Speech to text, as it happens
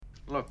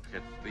Look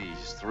at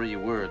these 3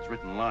 words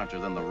written larger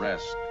than the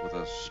rest, with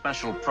a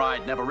special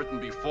pride never written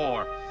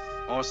before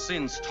or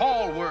since.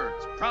 Tall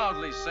words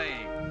proudly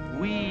saying,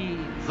 "We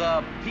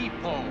the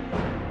people."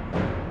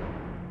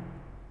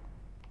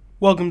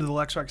 Welcome to the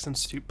Lex Rex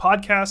Institute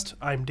podcast.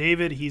 I'm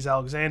David. He's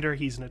Alexander.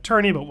 He's an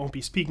attorney, but won't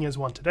be speaking as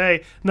one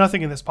today.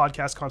 Nothing in this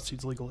podcast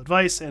constitutes legal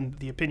advice, and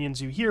the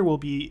opinions you hear will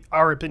be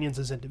our opinions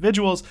as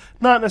individuals,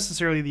 not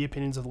necessarily the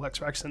opinions of the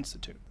Lex Rex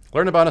Institute.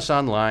 Learn about us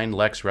online.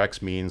 Lex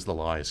Rex means the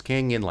law is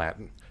king in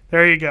Latin.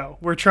 There you go.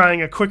 We're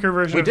trying a quicker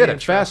version of the intro. We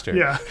did it faster.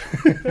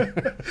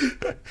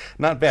 Yeah.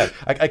 Not bad.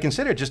 I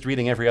considered just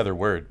reading every other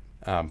word,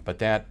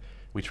 but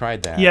we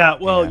tried that. Yeah,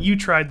 well, you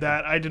tried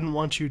that. I didn't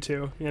want you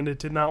to, and it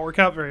did not work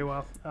out very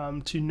well,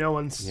 to no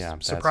one's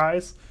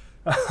surprise.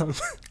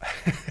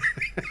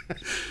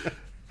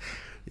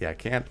 Yeah,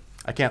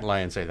 I can't lie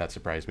and say that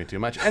surprised me too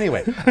much.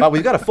 Anyway,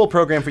 we've got a full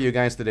program for you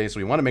guys today, so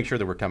we want to make sure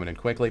that we're coming in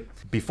quickly.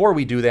 Before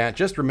we do that,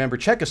 just remember,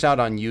 check us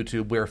out on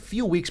YouTube. We're a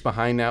few weeks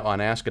behind now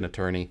on Ask an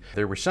Attorney.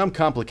 There were some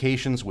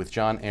complications with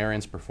John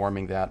Ahrens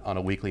performing that on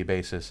a weekly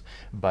basis,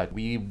 but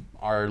we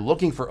are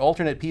looking for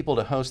alternate people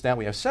to host that.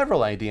 We have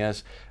several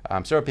ideas.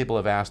 Several people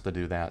have asked to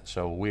do that,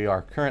 so we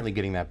are currently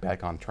getting that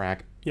back on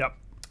track. Yep.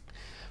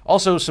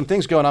 Also, some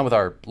things going on with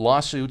our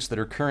lawsuits that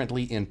are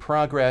currently in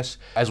progress.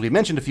 As we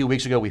mentioned a few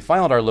weeks ago, we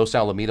filed our Los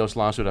Alamitos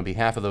lawsuit on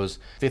behalf of those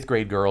 5th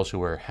grade girls who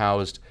were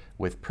housed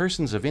with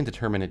persons of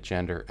indeterminate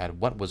gender at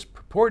what was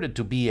purported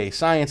to be a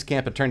science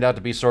camp. It turned out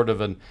to be sort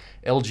of an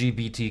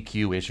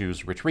LGBTQ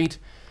issues retreat.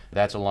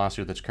 That's a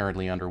lawsuit that's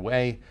currently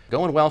underway.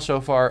 Going well so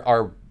far.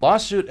 Our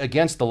lawsuit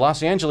against the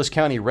Los Angeles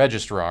County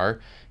Registrar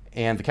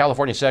and the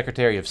California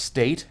Secretary of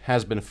State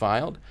has been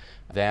filed.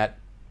 That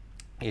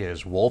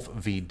is Wolf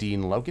v.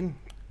 Dean Logan.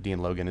 Dean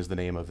Logan is the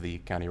name of the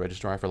county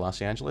registrar for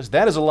Los Angeles.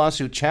 That is a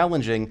lawsuit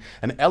challenging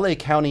an LA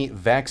County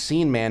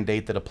vaccine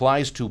mandate that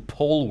applies to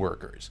poll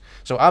workers.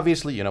 So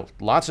obviously,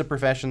 lots of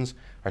professions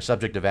are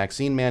subject to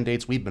vaccine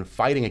mandates. We've been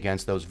fighting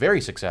against those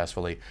very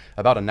successfully,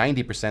 about a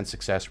 90%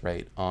 success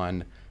rate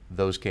on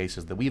those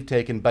cases that we've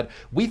taken. But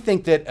we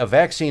think that a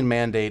vaccine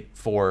mandate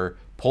for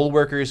poll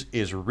workers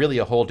is really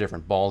a whole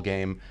different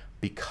ballgame,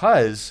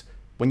 because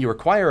when you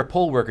require a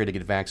poll worker to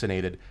get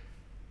vaccinated,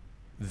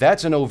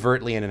 that's an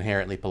overtly and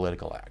inherently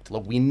political act.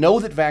 Look, we know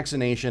that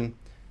vaccination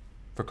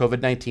for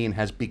COVID-19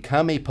 has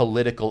become a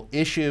political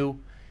issue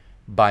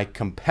by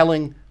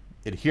compelling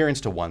adherence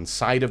to one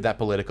side of that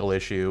political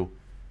issue.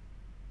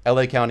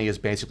 LA County is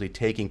basically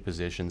taking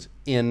positions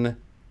on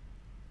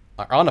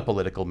a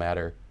political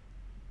matter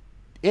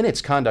in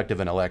its conduct of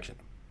an election,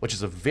 which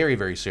is a very,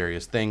 very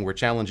serious thing. We're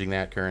challenging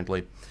that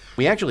currently.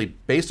 We actually,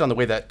 based on the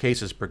way that case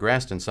has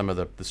progressed and some of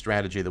the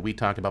strategy that we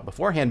talked about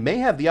beforehand, may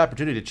have the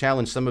opportunity to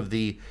challenge some of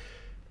the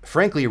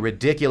frankly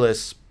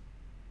ridiculous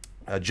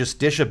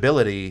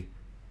justiciability,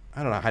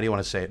 I don't know, how do you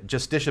want to say it,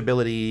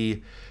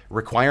 justiciability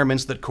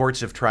requirements that courts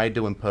have tried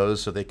to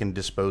impose so they can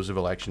dispose of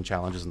election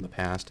challenges in the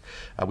past.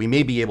 We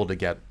may be able to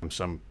get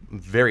some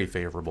very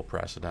favorable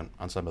precedent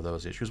on some of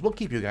those issues. We'll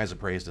keep you guys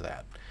appraised of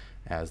that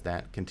as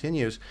that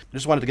continues.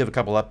 Just wanted to give a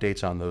couple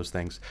updates on those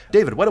things.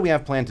 David, what do we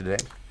have planned today?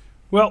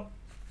 Well,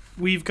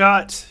 we've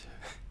got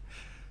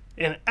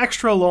an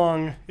extra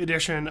long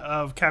edition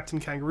of Captain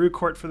Kangaroo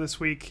Court for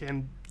this week,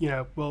 and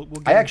we'll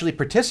get I actually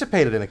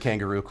participated in a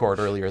kangaroo court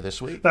earlier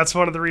this week. That's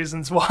one of the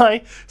reasons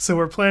why. So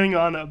we're planning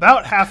on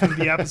about half of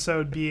the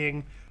episode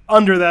being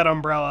under that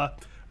umbrella.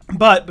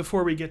 But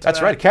before we get to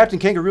That's right, Captain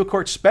Kangaroo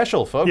Court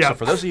special, folks. Yeah. So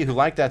for those of you who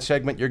like that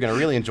segment, you're going to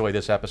really enjoy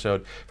this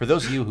episode. For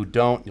those of you who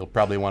don't, you'll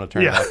probably want to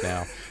turn it off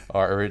now,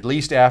 or at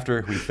least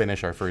after we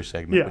finish our first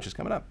segment, which is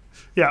coming up.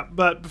 Yeah,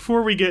 but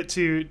before we get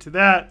to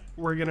that,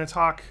 we're going to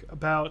talk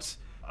about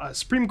a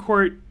Supreme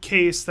Court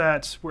case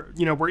that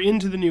we're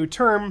into the new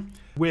term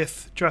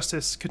with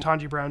Justice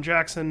Ketanji Brown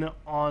Jackson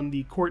on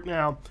the court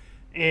now,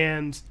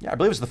 and I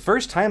believe it's the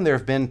first time there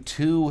have been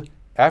 2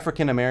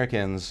 African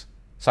Americans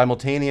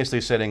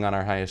simultaneously sitting on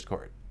our highest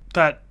court.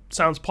 That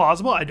sounds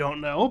plausible. I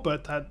don't know,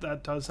 but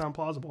that does sound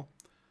plausible.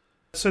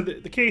 So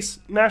the case,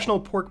 National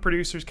Pork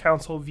Producers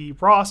Council v.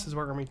 Ross, is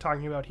what we're going to be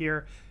talking about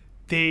here.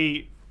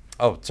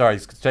 Oh, sorry.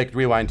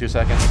 Rewind 2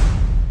 seconds.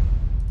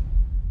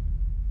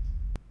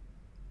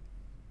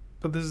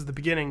 But this is the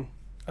beginning.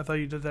 I thought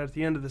you did that at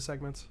the end of the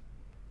segments.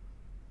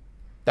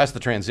 That's the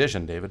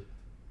transition, David.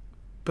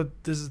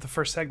 But this is the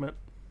first segment.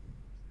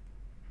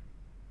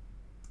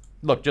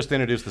 Look, just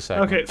introduce the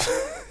segment. Okay.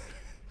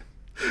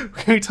 We're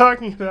going to be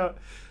talking about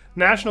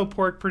National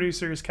Pork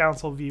Producers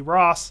Council v.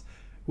 Ross,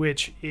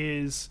 which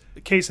is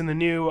a case in the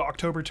new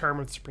October term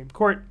of the Supreme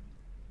Court.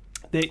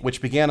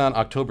 Which began on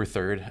October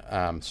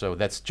 3rd, so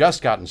that's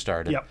just gotten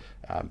started. Yep.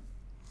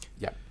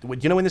 Yeah. Do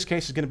you know when this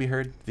case is going to be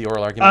heard, the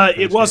oral argument?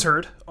 It was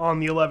heard on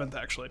the 11th,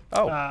 actually.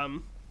 Oh,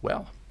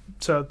 well.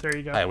 So there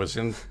you go. I was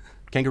in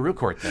Kangaroo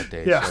Court that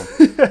day, yeah.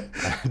 So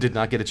I did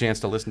not get a chance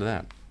to listen to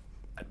that.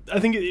 I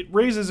think it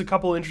raises a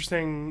couple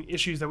interesting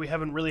issues that we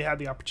haven't really had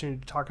the opportunity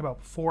to talk about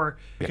before,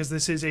 because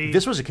this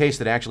was a case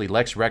that actually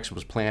Lex Rex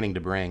was planning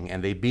to bring,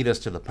 and they beat us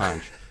to the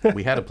punch.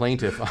 We had a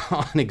plaintiff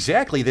on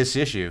exactly this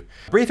issue.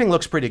 Briefing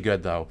looks pretty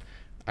good, though.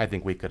 I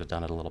think we could have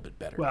done it a little bit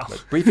better. Well.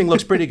 But briefing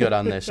looks pretty good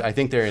on this. I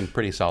think they're in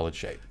pretty solid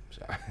shape.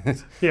 So.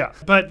 Yeah,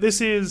 but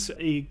this is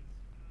a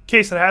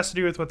case that has to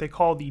do with what they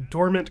call the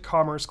Dormant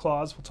Commerce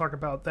Clause. We'll talk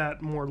about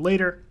that more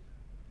later.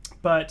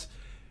 But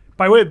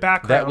by way of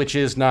background...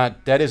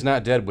 That is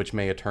not dead which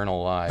may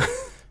eternal lie,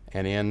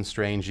 and in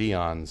strange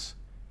eons,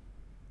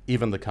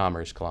 even the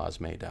Commerce Clause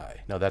may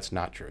die. No, that's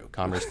not true.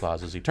 Commerce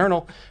Clause is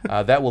eternal.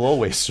 That will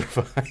always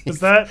survive. Was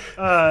that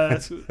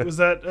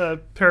a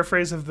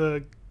paraphrase of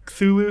the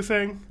Cthulhu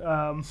thing?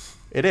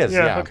 It is,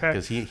 yeah. Okay.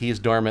 Because he's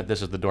dormant.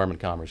 This is the Dormant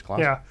Commerce Clause.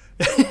 Yeah.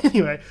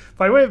 Anyway,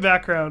 by way of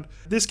background,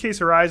 this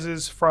case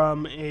arises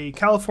from a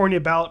California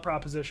ballot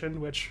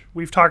proposition, which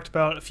we've talked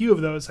about a few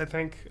of those, I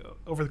think,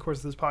 over the course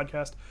of this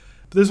podcast.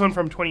 But this one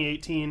from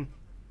 2018.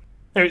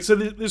 Anyway, so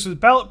this was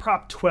Ballot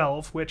Prop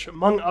 12, which,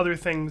 among other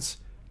things,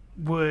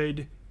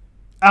 would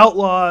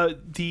outlaw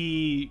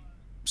the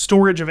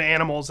storage of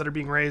animals that are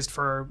being raised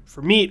for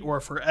meat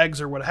or for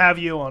eggs or what have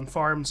you on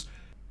farms.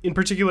 In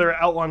particular,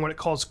 outlawing what it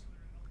calls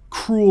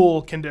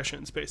cruel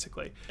conditions,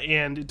 basically.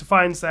 And it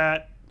defines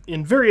that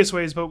in various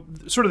ways, but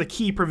sort of the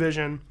key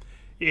provision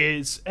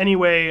is any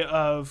way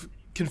of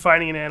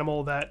confining an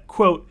animal that,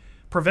 quote,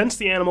 prevents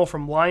the animal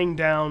from lying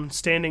down,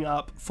 standing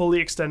up, fully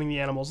extending the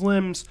animal's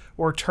limbs,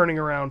 or turning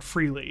around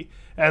freely.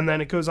 And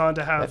then it goes on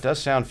to have... That does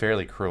sound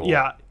fairly cruel.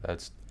 Yeah.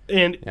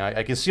 And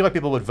I can see why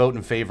people would vote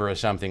in favor of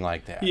something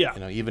like that.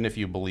 Yeah. Even if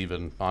you believe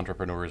in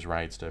entrepreneurs'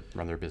 rights to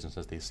run their business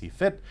as they see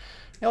fit.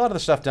 A lot of the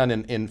stuff done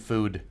in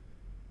food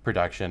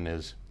production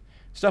is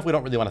stuff we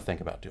don't really want to think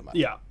about too much.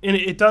 Yeah, and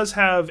it does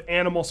have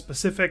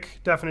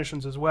animal-specific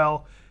definitions as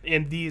well.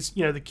 And these,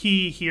 the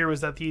key here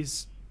was that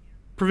these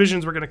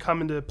provisions were going to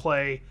come into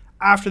play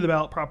after the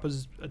ballot prop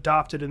was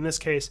adopted. In this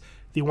case,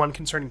 the one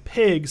concerning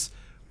pigs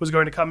was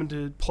going to come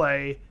into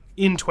play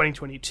in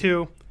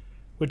 2022,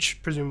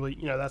 which presumably,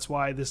 that's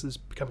why this is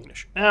becoming an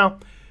issue now.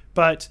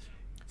 But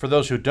for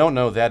those who don't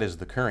know, that is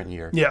the current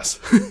year. Yes.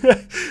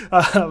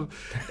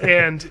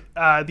 And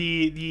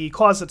the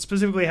clause that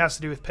specifically has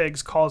to do with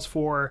pigs calls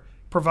for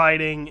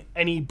providing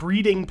any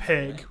breeding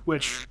pig,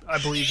 which I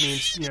believe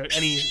means,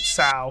 any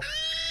sow.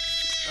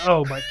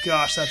 Oh my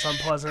gosh, that's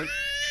unpleasant.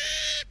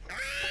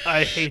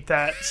 I hate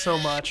that so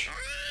much.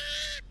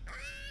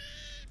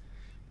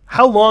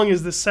 How long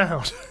is this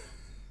sound?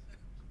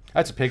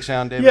 That's a pig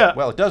sound, David. Yeah.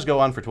 Well, it does go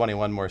on for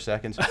 21 more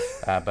seconds,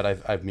 but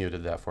I've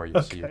muted that for you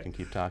so you can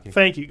keep talking.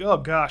 Thank you. Oh,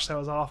 gosh, that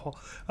was awful.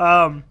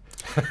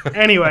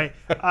 Anyway,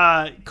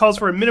 calls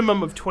for a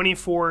minimum of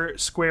 24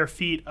 square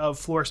feet of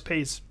floor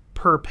space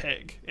per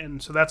pig.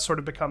 And so that's sort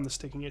of become the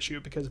sticking issue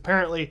because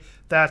apparently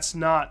that's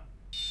not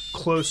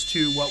close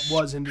to what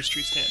was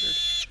industry standard.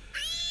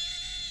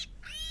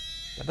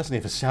 That doesn't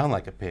even sound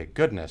like a pig.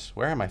 Goodness,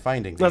 where am I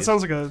finding these? That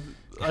sounds like a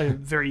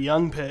very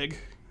young pig.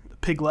 A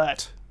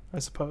piglet, I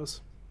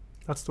suppose.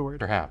 That's the word.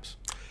 Perhaps.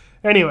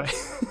 Anyway.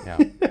 Yeah.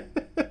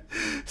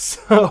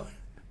 So,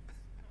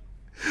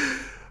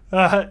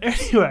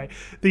 anyway,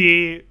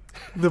 the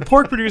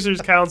Pork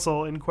Producers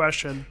Council in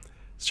question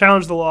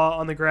challenged the law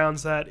on the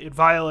grounds that it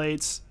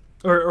violates,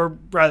 or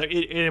rather,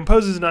 it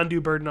imposes an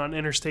undue burden on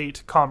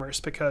interstate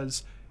commerce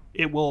because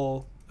it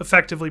will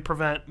effectively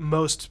prevent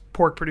most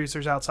pork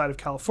producers outside of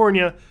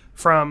California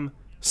from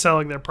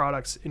selling their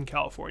products in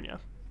California.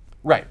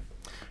 Right.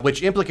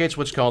 Which implicates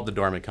what's called the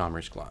Dormant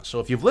Commerce Clause. So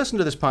if you've listened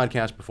to this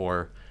podcast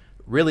before,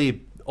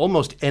 really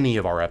almost any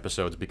of our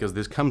episodes, because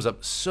this comes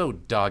up so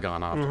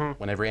doggone often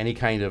whenever any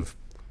kind of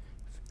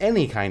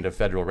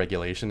federal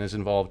regulation is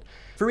involved,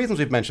 for reasons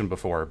we've mentioned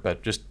before,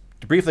 but just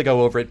to briefly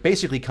go over it,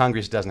 basically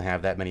Congress doesn't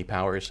have that many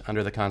powers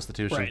under the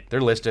Constitution. Right.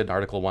 They're listed,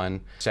 Article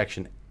 1,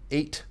 Section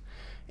 8.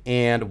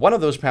 And one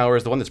of those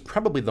powers, the one that's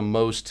probably the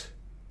most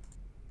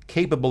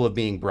capable of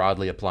being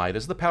broadly applied,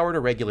 is the power to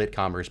regulate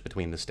commerce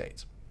between the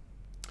states.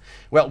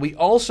 Well, we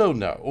also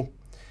know,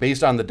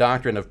 based on the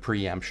doctrine of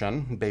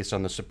preemption, based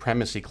on the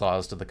supremacy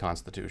clause to the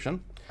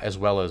Constitution, as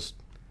well as,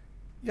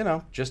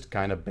 just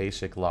kind of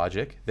basic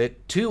logic,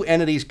 that two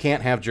entities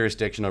can't have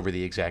jurisdiction over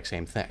the exact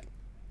same thing.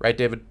 Right,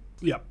 David?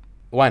 Yep.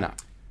 Why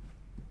not?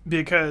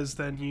 Because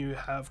then you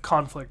have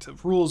conflict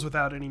of rules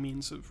without any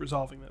means of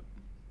resolving them,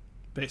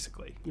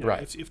 basically.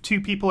 Right. If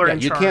two people are in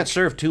charge... You can't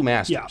serve two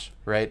masters, Yeah.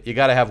 right? You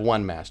got to have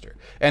one master.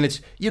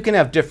 And you can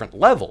have different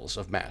levels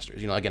of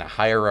masters, like in a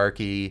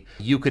hierarchy.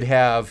 You could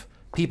have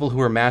people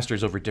who are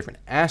masters over different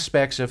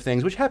aspects of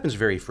things, which happens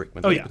very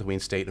frequently between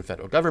state and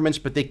federal governments,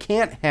 but they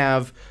can't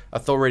have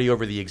authority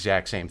over the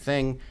exact same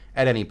thing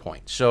at any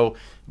point. So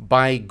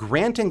by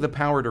granting the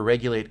power to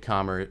regulate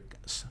commerce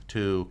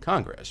to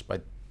Congress,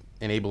 by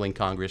enabling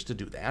Congress to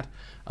do that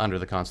under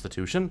the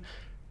Constitution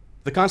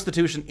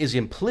is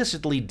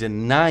implicitly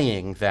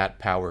denying that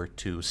power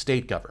to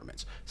state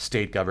governments.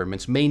 State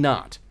governments may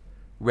not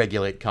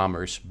regulate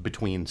commerce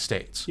between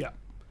states. Yeah.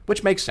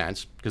 Which makes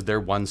sense, because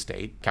they're one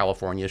state.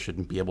 California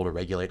shouldn't be able to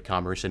regulate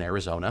commerce in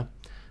Arizona.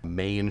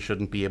 Maine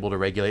shouldn't be able to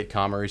regulate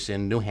commerce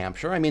in New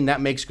Hampshire. I mean, that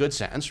makes good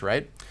sense,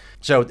 right?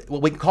 So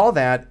what we call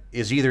that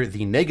is either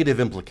the negative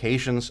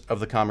implications of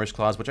the Commerce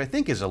Clause, which I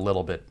think is a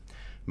little bit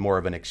more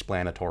of an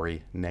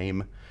explanatory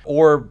name,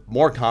 or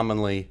more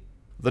commonly,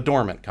 the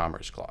Dormant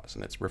Commerce Clause.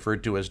 And it's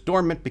referred to as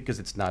dormant because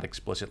it's not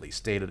explicitly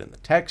stated in the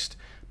text,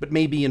 but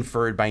may be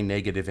inferred by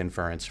negative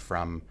inference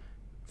from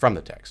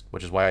the text,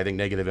 which is why I think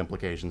negative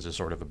implications is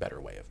sort of a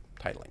better way of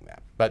titling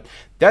that. But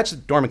that's the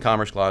Dormant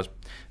Commerce Clause.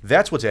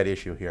 That's what's at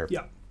issue here.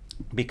 Yeah.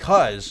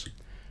 Because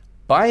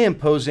by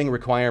imposing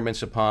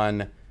requirements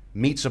upon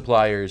meat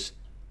suppliers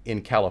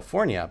in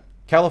California,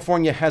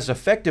 California has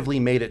effectively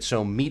made it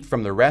so meat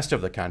from the rest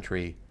of the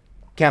country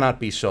cannot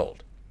be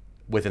sold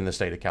within the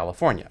state of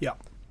California. Yeah.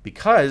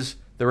 Because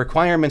the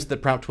requirements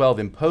that Prop 12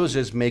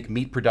 imposes make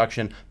meat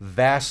production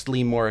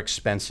vastly more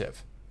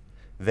expensive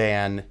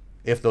than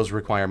if those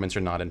requirements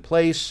are not in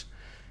place.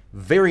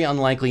 Very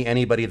unlikely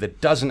anybody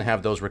that doesn't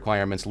have those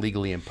requirements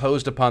legally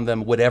imposed upon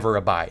them would ever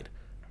abide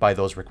by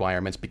those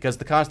requirements because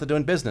the cost of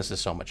doing business is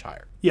so much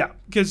higher. Yeah,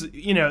 because,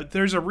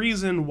 there's a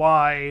reason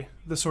why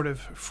the sort of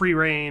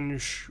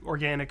free-range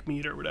organic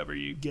meat or whatever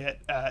you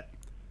get at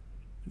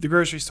the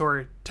grocery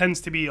store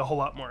tends to be a whole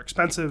lot more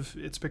expensive.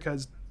 It's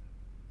because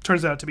it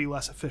turns out to be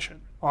less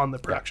efficient on the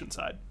production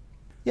side.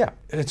 Yeah,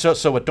 and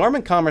so with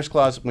Dormant Commerce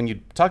Clause, when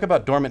you talk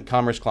about Dormant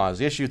Commerce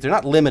Clause issues, they're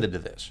not limited to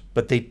this,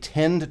 but they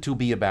tend to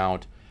be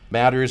about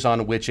matters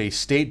on which a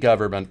state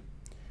government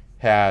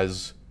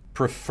has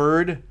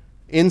preferred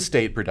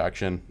in-state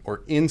production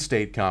or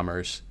in-state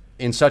commerce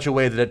in such a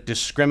way that it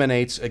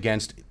discriminates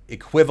against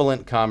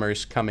equivalent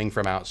commerce coming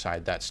from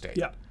outside that state.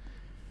 Yeah.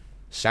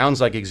 Sounds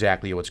like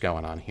exactly what's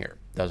going on here,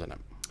 doesn't it?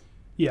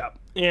 Yeah,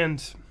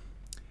 and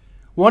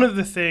one of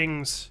the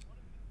things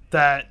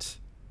that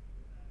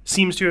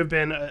seems to have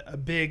been a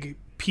big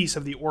piece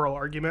of the oral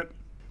argument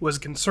was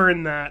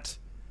concern that,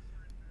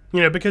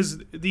 because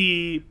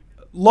the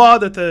law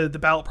that the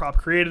ballot prop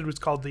created was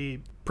called the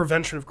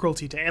Prevention of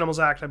Cruelty to Animals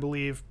Act, I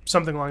believe,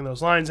 something along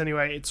those lines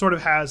anyway. It sort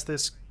of has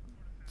this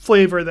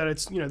flavor that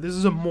it's, this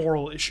is a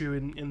moral issue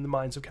in the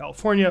minds of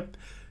California.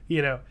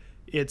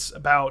 It's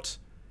about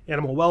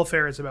animal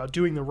welfare. It's about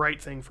doing the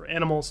right thing for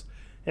animals.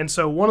 And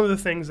so one of the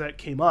things that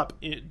came up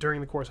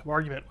during the course of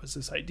argument was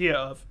this idea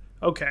of,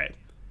 okay,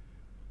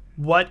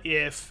 what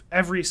if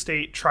every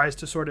state tries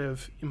to sort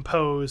of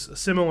impose a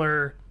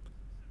similar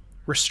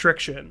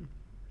restriction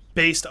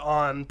based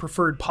on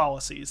preferred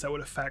policies that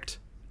would affect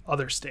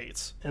other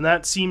states? And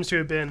that seems to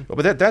have been... Well,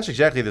 but that's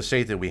exactly the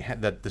state that we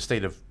had, that the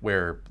state of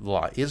where the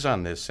law is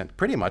on this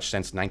pretty much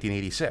since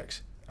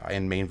 1986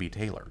 in Maine v.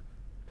 Taylor.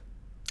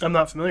 I'm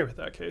not familiar with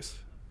that case.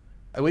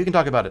 We can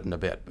talk about it in a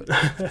bit,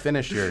 but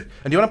finish your...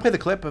 And do you want to play the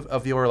clip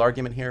of the oral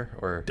argument here?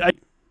 Or...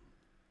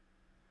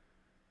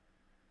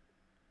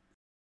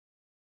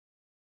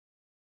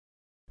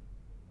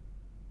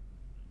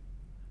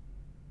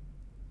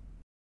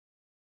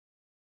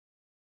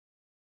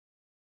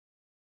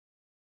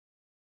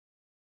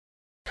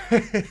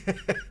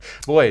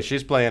 Boy,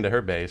 she's playing to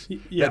her base.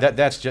 Yeah.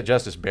 That's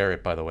Justice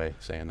Barrett, by the way,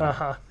 saying that.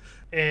 Uh-huh.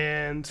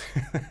 And...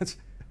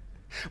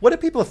 What do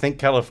people think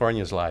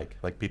California's like?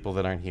 Like people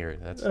that aren't here?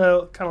 That's kind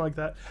of like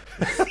that.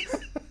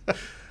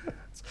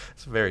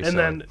 it's very And silly.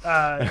 then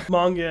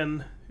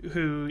Mongan,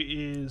 who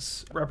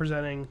is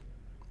representing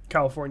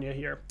California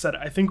here, said,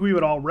 I think we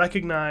would all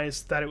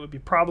recognize that it would be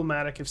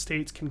problematic if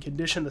states can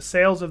condition the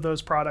sales of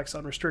those products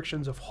on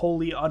restrictions of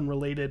wholly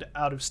unrelated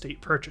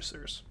out-of-state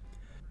purchasers.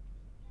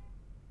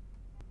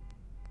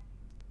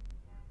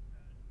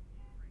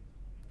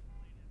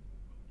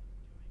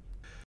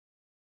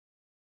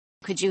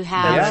 Could you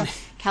have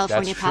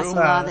California pass a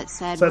law that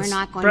said we're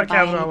not going to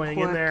buy any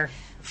pork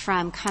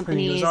from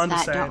companies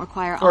that don't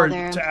require all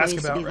their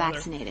employees to be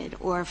vaccinated,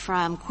 or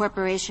from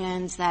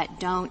corporations that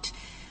don't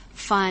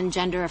fund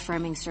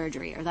gender-affirming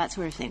surgery, or that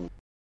sort of thing?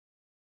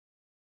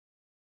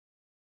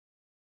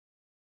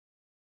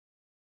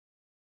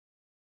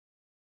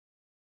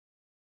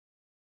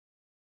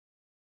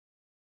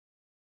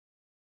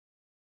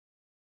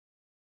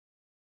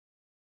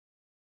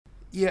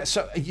 Yeah,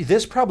 so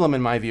this problem,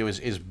 in my view,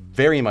 is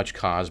very much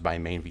caused by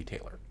Maine v.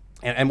 Taylor.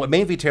 And what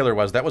Maine v. Taylor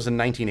was, that was a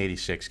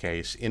 1986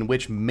 case in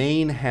which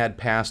Maine had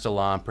passed a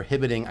law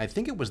prohibiting, I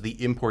think it was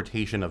the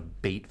importation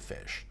of bait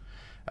fish,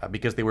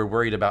 because they were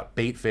worried about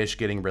bait fish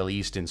getting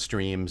released in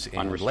streams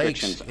and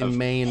lakes in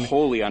Maine.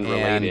 Wholly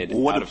unrelated.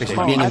 What if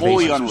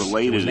wholly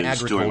unrelated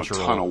is doing a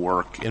ton of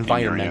work in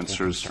your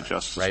answers to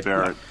Justice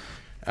Barrett.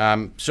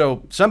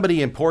 So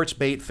somebody imports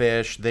bait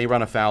fish, they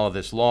run afoul of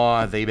this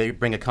law, they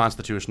bring a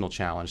constitutional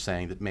challenge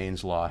saying that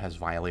Maine's law has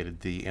violated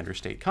the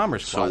Interstate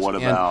Commerce Clause. So what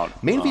about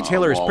and Maine v.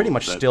 Taylor is pretty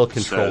much still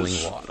controlling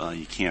says, law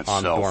you can't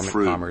on sell dormant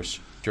fruit commerce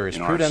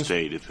jurisprudence, in our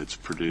state if it's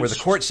produced, where the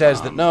court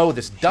says that no,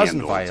 this doesn't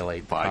handled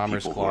violate the by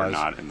Commerce people who are Clause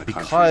not in the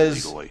country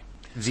because legally.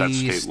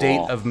 the state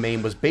law, of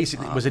Maine was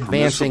basically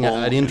advancing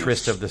permissible, an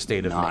interest of the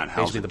state of Maine. not.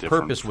 How's Basically, it the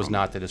different purpose was from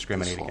not to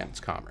discriminate this law?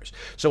 against commerce.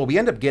 So what we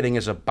end up getting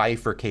is a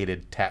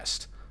bifurcated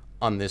test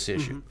on this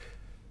issue.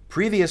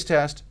 Previous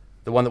test,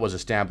 the one that was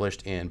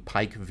established in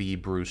Pike v.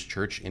 Bruce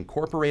Church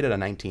Incorporated, a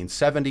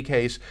 1970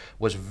 case,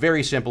 was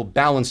very simple.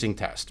 Balancing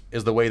test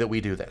is the way that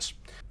we do this.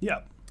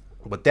 Yeah.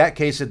 What that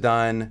case had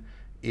done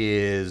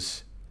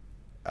is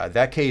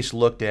that case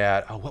looked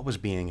at what was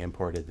being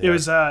imported there. It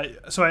was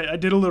so I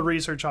did a little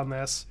research on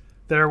this.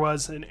 there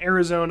was an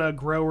Arizona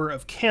grower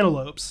of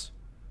cantaloupes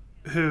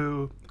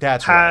who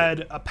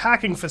had a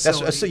packing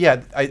facility.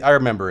 I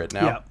remember it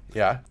now.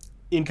 Yeah.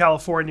 In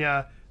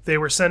California, they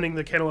were sending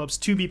the cantaloupes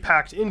to be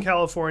packed in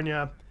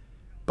California,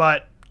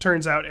 but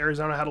turns out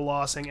Arizona had a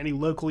law saying any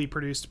locally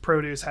produced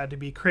produce had to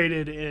be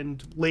created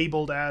and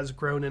labeled as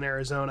grown in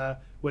Arizona,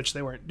 which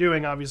they weren't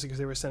doing, obviously, because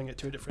they were sending it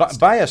to a different state.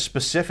 By a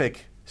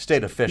specific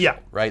state official,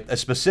 right? A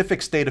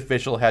specific state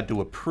official had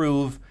to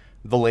approve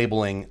the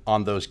labeling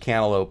on those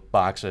cantaloupe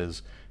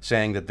boxes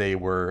saying that they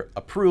were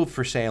approved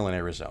for sale in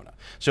Arizona.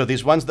 So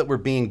these ones that were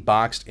being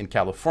boxed in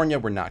California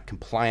were not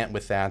compliant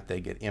with that.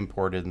 They get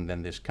imported, and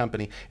then this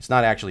company, it's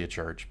not actually a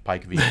church,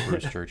 Pike v.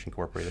 Bruce Church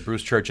Incorporated.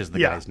 Bruce Church is the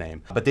guy's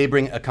name. But they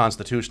bring a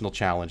constitutional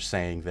challenge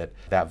saying that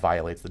that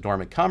violates the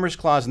Dormant Commerce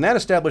Clause, and that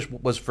established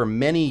was for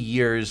many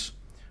years,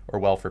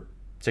 for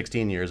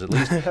 16 years at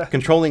least,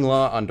 controlling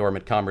law on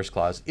Dormant Commerce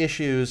Clause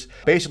issues.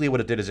 Basically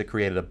what it did is it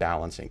created a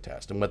balancing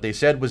test. And what they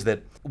said was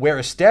that where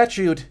a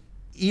statute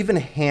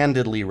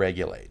even-handedly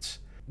regulates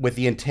with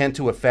the intent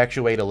to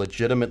effectuate a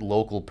legitimate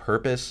local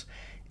purpose,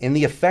 and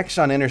the effects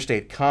on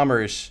interstate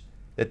commerce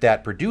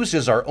that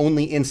produces are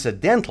only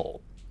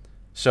incidental.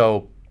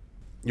 So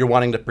you're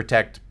wanting to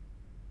protect,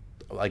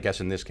 I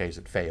guess in this case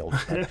it failed.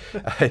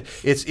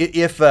 If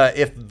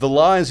the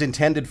law is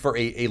intended for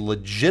a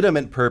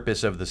legitimate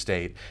purpose of the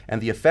state and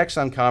the effects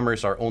on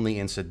commerce are only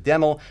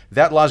incidental,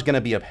 that law is going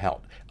to be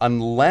upheld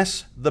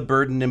unless the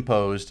burden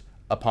imposed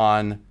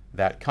upon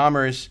that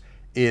commerce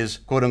is,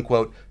 quote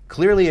unquote,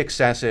 clearly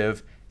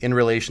excessive in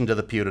relation to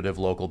the putative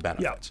local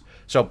benefits.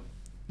 So,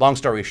 long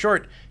story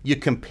short, you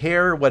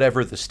compare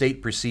whatever the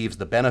state perceives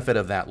the benefit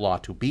of that law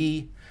to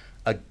be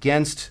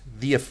against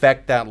the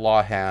effect that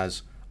law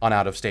has on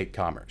out-of-state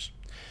commerce.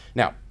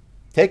 Now,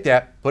 take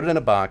that, put it in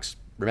a box,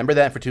 remember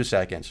that for 2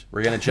 seconds.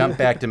 We're going to jump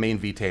back to Maine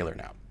v. Taylor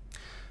now.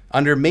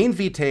 Under Maine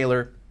v.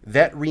 Taylor,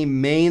 that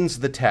remains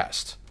the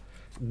test,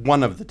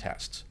 one of the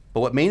tests. But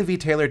what Maine v.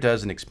 Taylor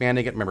does in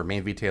expanding it, remember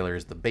Maine v. Taylor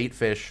is the bait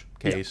fish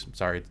case. Yeah.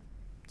 Sorry,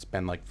 it's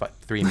been like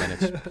 3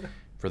 minutes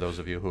for those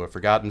of you who have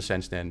forgotten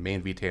since then.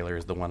 Maine v. Taylor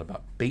is the one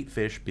about bait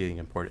fish being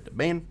imported to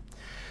Maine.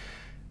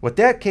 What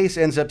that case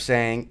ends up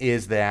saying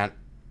is that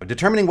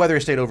determining whether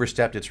a state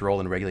overstepped its role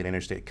in regulating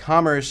interstate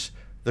commerce,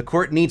 the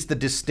court needs to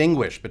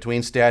distinguish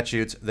between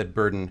statutes that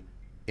burden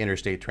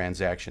interstate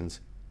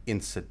transactions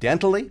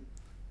incidentally,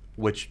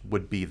 which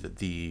would be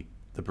the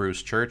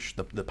Bruce Church,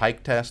 the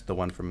Pike test, the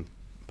one from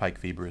Pike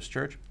v. Bruce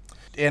Church,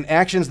 and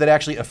actions that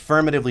actually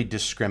affirmatively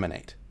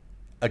discriminate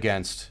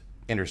against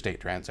interstate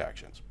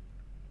transactions.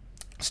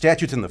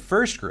 Statutes in the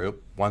first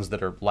group, ones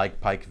that are like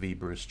Pike v.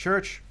 Bruce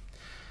Church,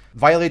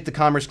 violate the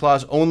Commerce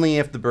Clause only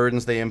if the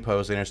burdens they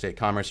impose on interstate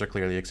commerce are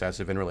clearly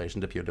excessive in relation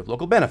to putative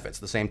local benefits,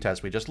 the same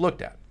test we just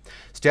looked at.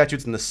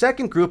 Statutes in the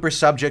second group are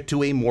subject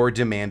to a more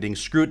demanding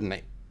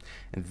scrutiny.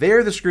 And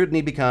there the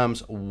scrutiny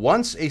becomes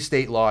once a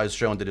state law is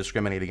shown to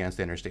discriminate against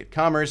interstate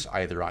commerce,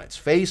 either on its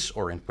face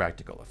or in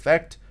practical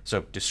effect,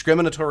 so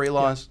discriminatory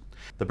laws,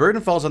 the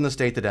burden falls on the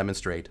state to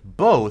demonstrate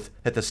both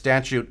that the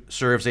statute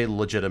serves a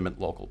legitimate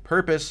local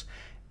purpose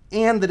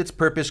and that its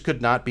purpose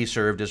could not be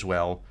served as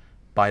well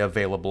by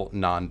available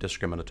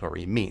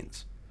non-discriminatory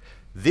means.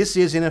 This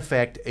is, in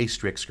effect, a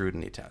strict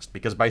scrutiny test,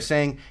 because by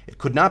saying it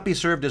could not be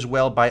served as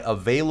well by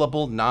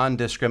available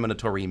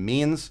non-discriminatory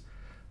means,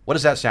 what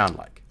does that sound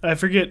like? I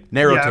forget.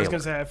 Narrow tailor. I was going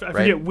to say, I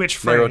forget which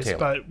phrase,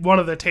 but one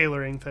of the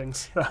tailoring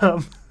things.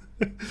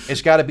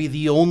 It's got to be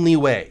the only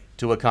way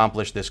to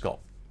accomplish this goal.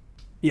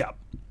 Yeah.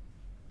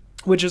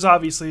 Which is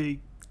obviously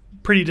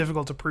pretty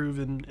difficult to prove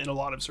in a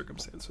lot of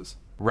circumstances.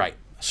 Right.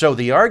 So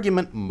the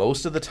argument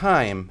most of the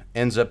time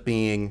ends up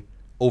being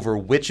over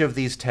which of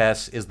these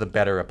tests is the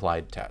better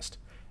applied test.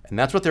 And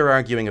that's what they're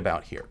arguing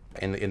about here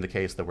in the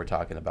case that we're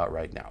talking about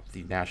right now.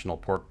 The National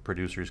Pork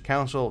Producers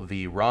Council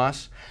v.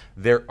 Ross,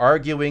 they're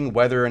arguing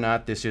whether or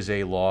not this is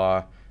a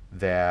law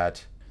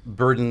that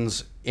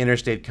burdens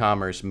interstate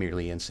commerce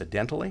merely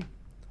incidentally,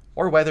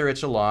 or whether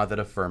it's a law that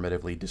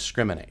affirmatively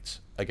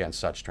discriminates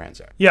against such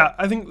transactions. Yeah,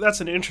 I think that's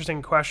an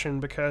interesting question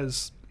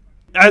because,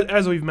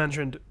 as we've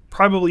mentioned,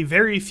 probably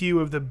very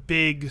few of the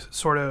big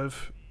sort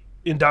of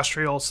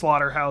industrial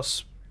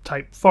slaughterhouse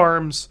type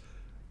farms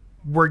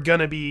were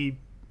going to be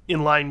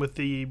in line with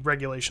the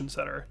regulations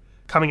that are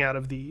coming out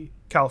of the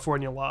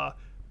California law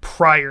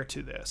prior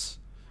to this.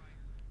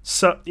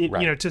 So,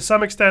 right. To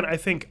some extent, I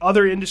think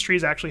other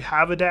industries actually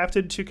have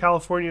adapted to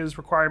California's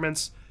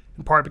requirements,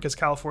 in part because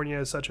California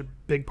is such a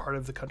big part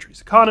of the country's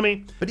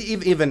economy. But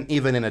even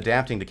in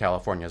adapting to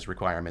California's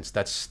requirements,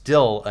 that's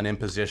still an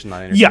imposition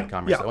on interstate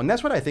commerce. Yeah. And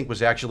that's what I think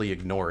was actually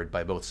ignored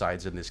by both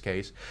sides in this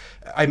case.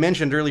 I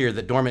mentioned earlier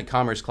that Dormant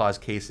Commerce Clause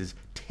cases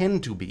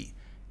tend to be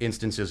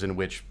instances in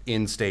which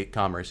in-state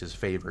commerce is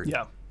favored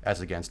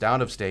as against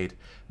out-of-state.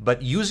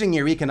 But using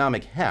your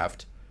economic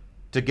heft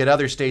to get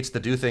other states to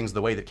do things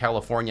the way that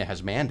California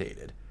has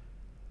mandated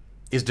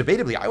is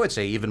debatably, I would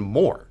say, even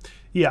more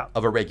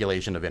of a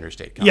regulation of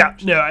interstate commerce. Yeah,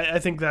 no, I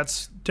think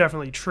that's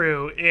definitely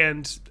true.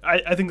 And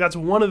I think that's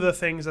one of the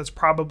things that's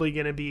probably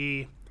going to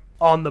be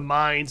on the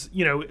minds.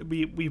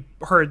 We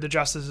heard the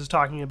justices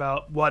talking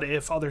about what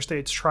if other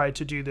states tried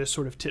to do this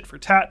sort of tit for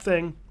tat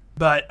thing.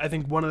 But I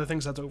think one of the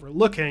things that's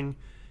overlooking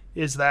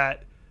is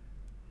that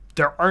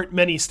there aren't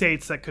many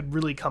states that could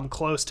really come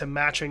close to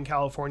matching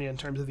California in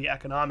terms of the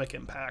economic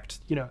impact.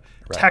 Right.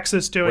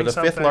 Texas doing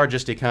something. We're the fifth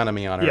largest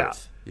economy on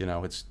Earth.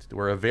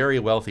 We're a very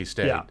wealthy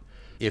state. Yeah.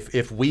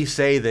 If we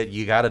say that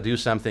you got to do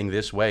something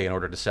this way in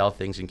order to sell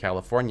things in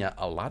California,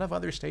 a lot of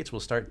other states will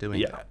start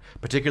doing that,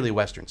 particularly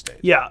Western states.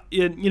 Yeah,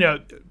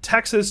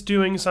 Texas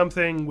doing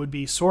something would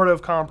be sort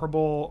of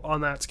comparable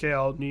on that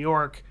scale, New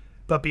York,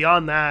 but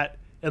beyond that,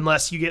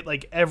 unless you get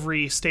like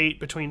every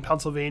state between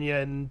Pennsylvania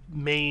and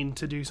Maine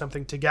to do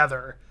something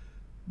together,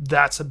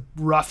 that's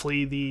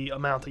roughly the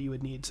amount that you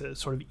would need to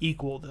sort of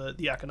equal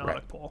the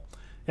economic pool,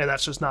 and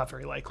that's just not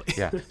very likely.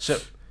 Yeah.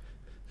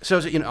 So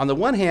on the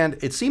one hand,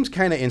 it seems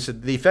kind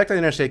of the effect on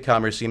interstate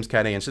commerce seems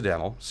kind of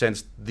incidental,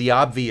 since the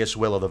obvious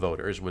will of the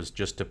voters was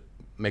just to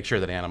make sure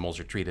that animals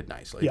are treated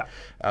nicely.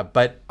 Yeah.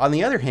 But on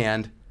the other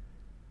hand,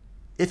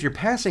 if you're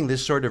passing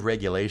this sort of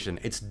regulation,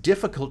 it's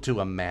difficult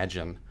to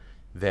imagine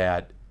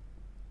that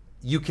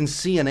you can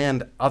see an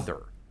end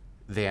other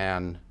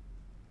than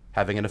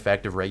having an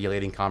effect of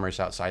regulating commerce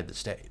outside the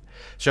state.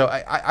 So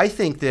I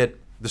think that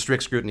the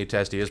strict scrutiny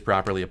test is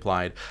properly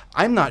applied.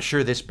 I'm not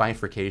sure this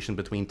bifurcation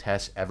between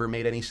tests ever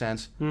made any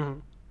sense. Mm-hmm.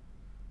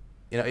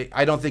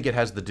 I don't think it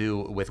has to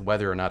do with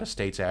whether or not a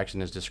state's action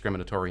is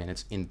discriminatory in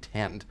its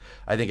intent.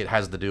 I think it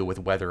has to do with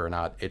whether or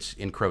not it's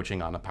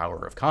encroaching on the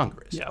power of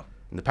Congress. Yeah.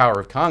 And the power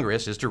of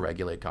Congress is to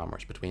regulate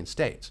commerce between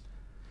states.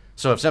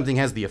 So if something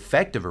has the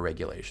effect of a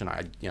regulation,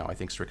 I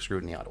think strict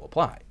scrutiny ought to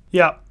apply.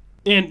 Yeah.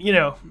 And,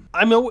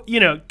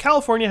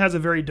 California has a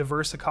very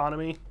diverse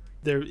economy.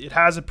 It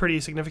has a pretty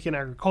significant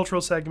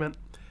agricultural segment.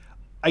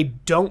 I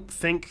don't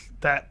think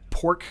that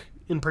pork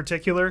in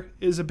particular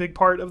is a big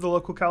part of the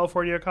local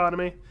California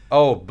economy.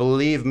 Oh,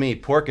 believe me,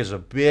 pork is a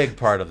big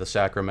part of the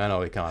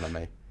Sacramento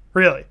economy.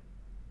 Really?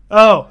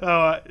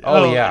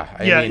 Yeah.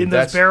 I mean, in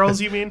those barrels,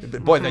 you mean?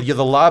 Boy,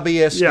 the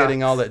lobbyists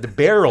getting all the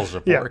barrels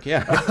of pork.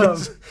 Yeah.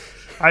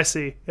 I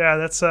see. Yeah,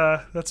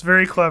 that's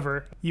very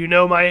clever.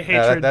 My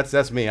hatred.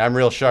 That's me. I'm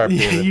real sharp.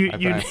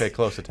 I pay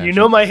close attention. You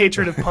know my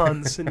hatred of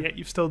puns, and yet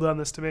you've still done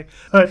this to me.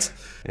 But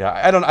yeah,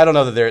 I don't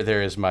know that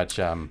there is much.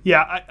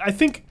 I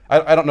think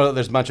I don't know that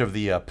there's much of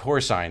the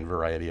porcine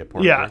variety of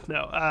pork. Yeah,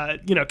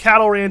 no.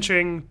 Cattle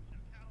ranching,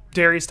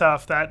 dairy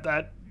stuff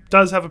that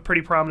does have a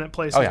pretty prominent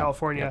place in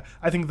California. Yeah.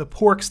 I think the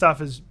pork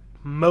stuff is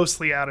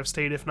mostly out of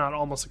state, if not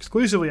almost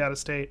exclusively out of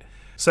state.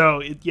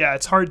 So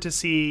it's hard to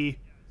see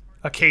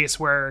a case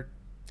where.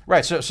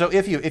 Right. So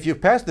if you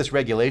pass this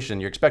regulation,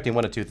 you're expecting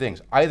one of two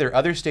things. Either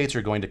other states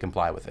are going to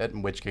comply with it,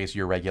 in which case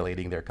you're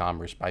regulating their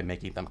commerce by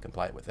making them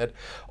comply with it,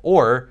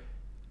 or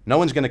no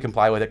one's going to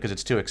comply with it because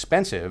it's too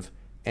expensive,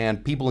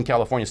 and people in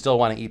California still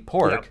want to eat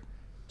pork,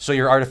 so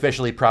you're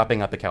artificially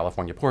propping up the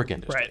California pork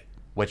industry,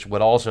 which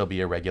would also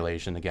be a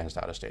regulation against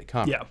out-of-state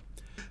commerce.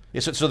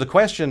 Yeah. So the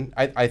question,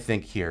 I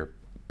think, here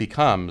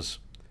becomes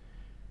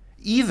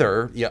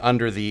either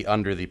under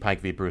the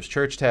Pike v. Bruce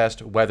Church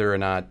test, whether or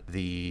not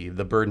the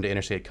burden to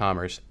interstate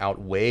commerce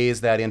outweighs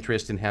that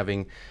interest in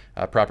having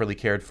properly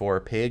cared for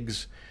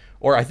pigs,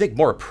 or I think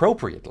more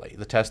appropriately,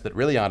 the test that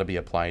really ought to be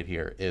applied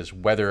here is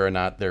whether or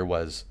not there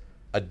was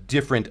a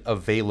different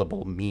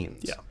available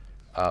means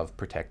of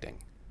protecting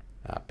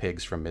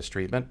pigs from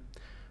mistreatment.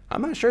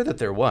 I'm not sure that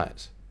there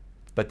was,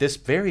 but this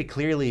very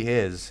clearly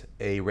is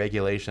a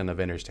regulation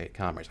of interstate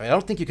commerce. I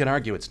don't think you can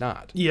argue it's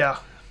not. Yeah.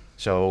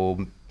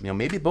 So,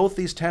 maybe both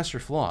these tests are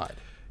flawed.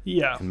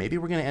 Yeah. And maybe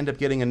we're going to end up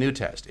getting a new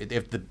test.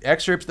 If the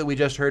excerpts that we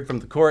just heard from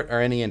the court are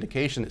any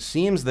indication, it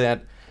seems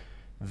that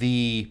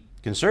the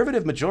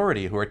conservative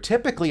majority, who are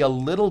typically a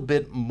little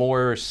bit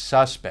more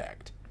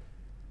suspect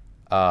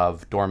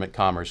of dormant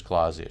commerce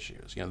clause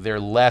issues, they're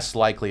less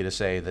likely to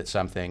say that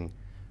something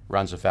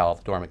runs afoul of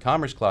the dormant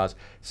commerce clause,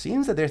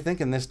 seems that they're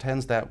thinking this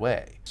tends that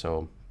way.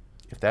 So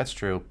if that's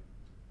true,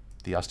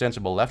 the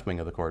ostensible left wing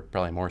of the court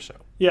probably more so.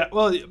 Yeah,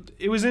 well,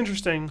 it was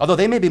interesting. Although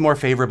they may be more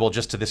favorable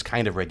just to this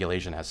kind of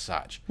regulation as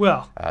such.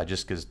 Well,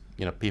 just because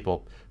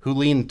people who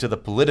lean to the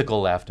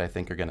political left, I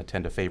think, are going to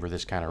tend to favor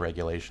this kind of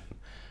regulation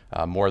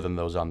more than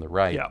those on the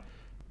right. Yeah.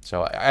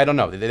 So I don't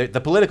know.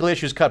 The political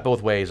issues cut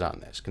both ways on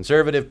this.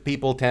 Conservative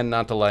people tend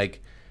not to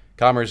like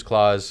Commerce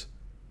Clause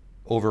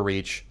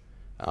overreach.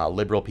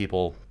 Liberal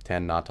people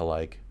tend not to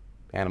like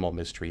animal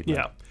mistreatment.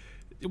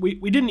 Yeah.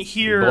 We didn't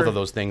hear... Both of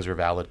those things are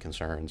valid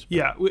concerns.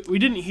 Yeah, we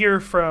didn't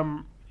hear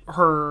from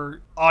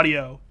her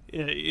audio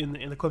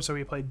in the clips that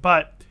we played,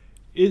 but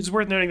it's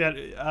worth noting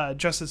that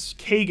Justice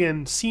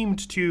Kagan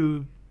seemed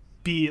to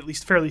be at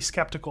least fairly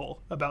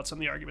skeptical about some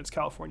of the arguments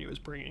California was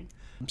bringing.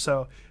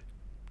 So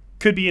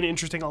could be an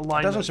interesting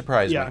alignment. Doesn't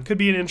surprise me. Yeah, could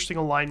be an interesting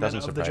alignment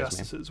of the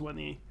justices when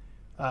the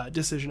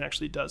decision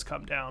actually does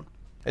come down.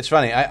 It's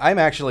funny.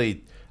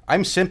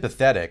 I'm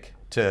sympathetic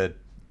to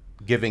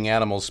giving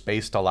animals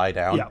space to lie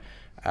down. Yeah.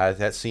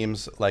 That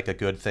seems like a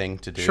good thing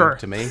to do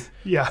to me.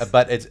 Yeah.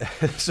 But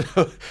it's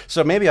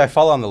so maybe I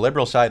fall on the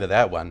liberal side of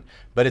that one.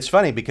 But it's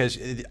funny because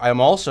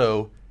I'm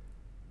also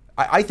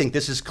I think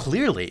this is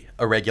clearly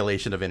a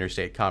regulation of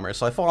interstate commerce,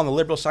 so I fall on the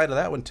liberal side of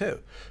that one too.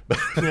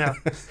 Yeah.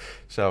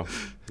 So,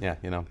 yeah,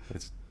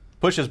 it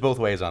pushes both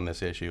ways on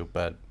this issue,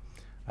 but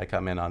I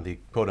come in on the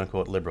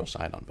quote-unquote liberal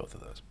side on both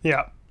of those.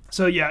 Yeah.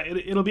 So, yeah,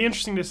 it'll be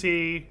interesting to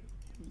see.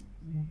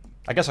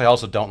 I guess I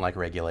also don't like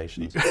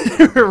regulations.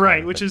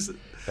 Right, which is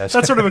that's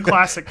sort of a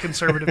classic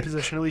conservative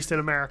position, at least in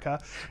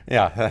America.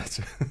 Yeah.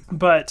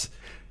 But,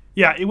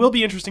 yeah, it will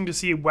be interesting to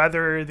see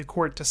whether the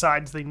court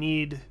decides they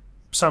need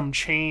some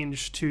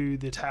change to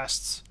the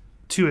tests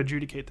to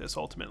adjudicate this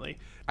ultimately.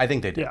 I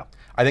think they do. Yeah.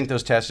 I think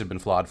those tests have been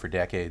flawed for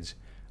decades.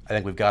 I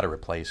think we've got to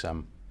replace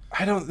them.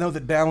 I don't know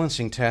that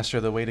balancing tests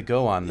are the way to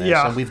go on this.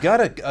 Yeah. And we've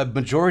got a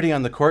majority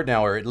on the court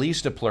now, or at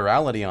least a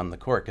plurality on the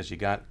court, because you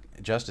got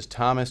Justice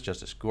Thomas,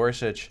 Justice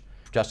Gorsuch,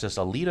 Justice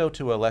Alito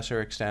to a lesser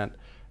extent.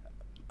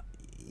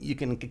 You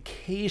can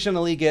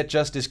occasionally get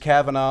Justice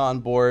Kavanaugh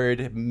on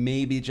board,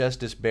 maybe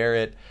Justice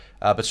Barrett,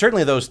 but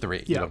certainly those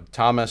three, Yeah.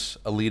 Thomas,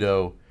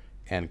 Alito,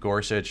 and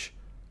Gorsuch,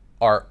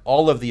 are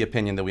all of the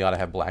opinion that we ought to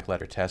have black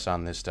letter tests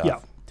on this stuff, Yeah.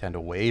 tend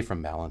away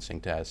from balancing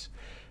tests.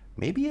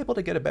 May be able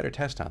to get a better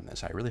test on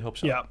this. I really hope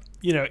so.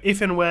 Yeah.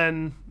 If and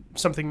when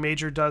something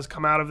major does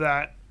come out of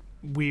that,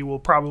 we will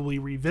probably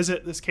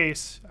revisit this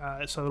case.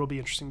 So it'll be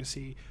interesting to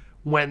see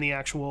when the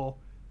actual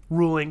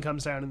ruling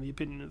comes down in the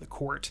opinion of the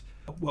court,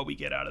 what we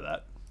get out of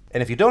that.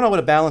 And if you don't know what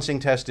a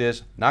balancing test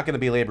is, not going to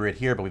belabor it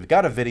here, but we've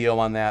got a video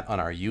on that on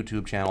our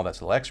YouTube channel. That's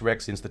the Lex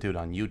Rex Institute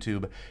on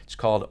YouTube. It's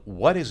called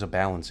 "What is a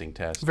Balancing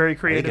Test?" Very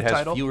creative title. I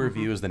think it has fewer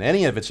views than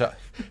any of it's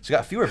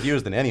got fewer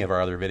views than any of our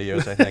other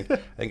videos, I think. I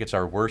think it's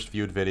our worst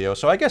viewed video.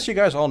 So I guess you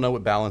guys all know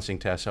what balancing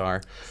tests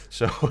are.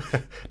 So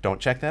don't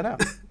check that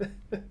out.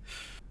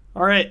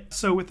 All right.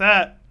 So with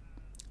that,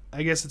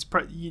 I guess it's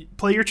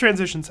play your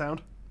transition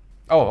sound.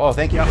 Oh,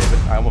 thank you, David.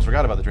 I almost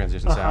forgot about the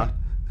transition sound.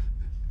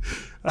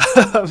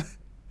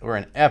 We're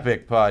an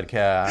epic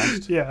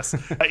podcast. Yes.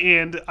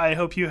 And I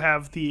hope you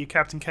have the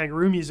Captain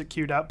Kangaroo music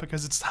queued up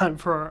because it's time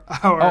for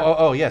our...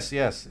 Oh, yes.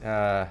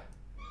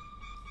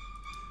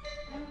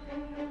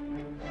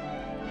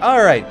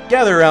 All right,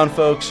 gather around,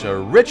 folks.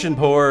 Rich and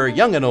poor,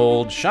 young and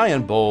old, shy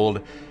and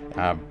bold,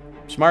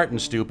 smart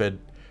and stupid,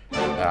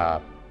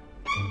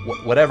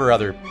 whatever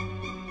other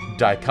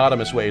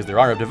dichotomous ways there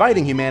are of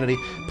dividing humanity.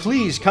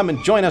 Please come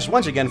and join us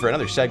once again for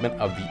another segment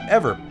of the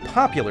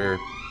ever-popular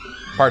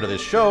part of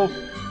this show,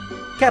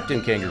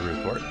 Captain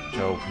Kangaroo Court.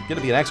 So it's going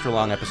to be an extra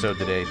long episode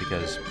today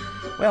because,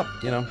 well,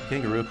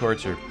 kangaroo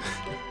courts are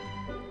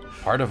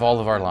part of all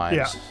of our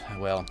lives. Yeah.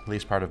 Well, at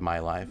least part of my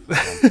life.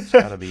 So it's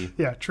got to be.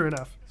 Yeah, true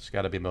enough. It's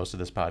got to be most of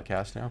this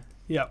podcast now.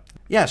 Yeah.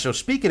 Yeah, so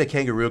speaking of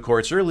kangaroo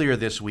courts, earlier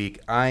this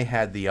week I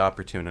had the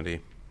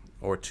opportunity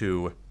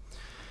to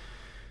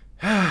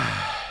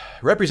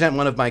represent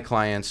one of my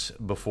clients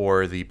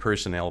before the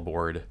personnel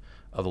board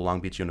of the Long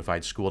Beach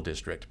Unified School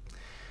District.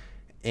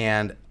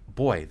 And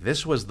boy,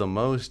 this was the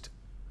most...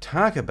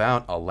 Talk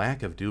about a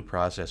lack of due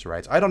process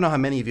rights. I don't know how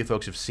many of you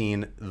folks have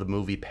seen the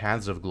movie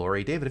Paths of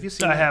Glory. David, have you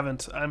seen it? I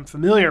haven't. I'm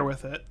familiar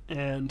with it,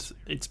 and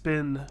it's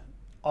been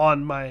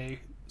on my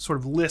sort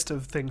of list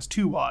of things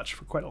to watch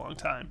for quite a long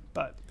time,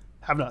 but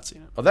have not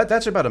seen it. Well,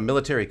 that's about a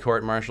military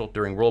court-martial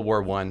during World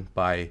War I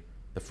by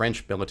the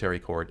French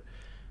military court.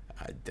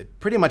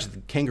 Pretty much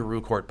the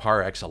kangaroo court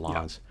par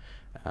excellence.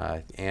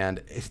 Yeah.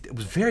 And it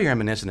was very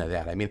reminiscent of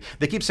that. I mean,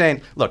 they keep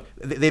saying, look,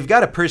 they've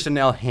got a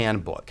personnel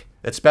handbook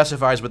that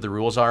specifies what the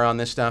rules are on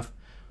this stuff.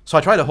 So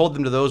I try to hold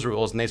them to those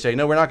rules, and they say,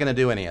 no, we're not going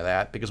to do any of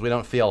that because we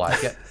don't feel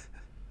like it.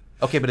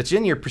 Okay, but it's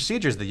in your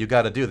procedures that you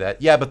got to do that.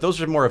 Yeah, but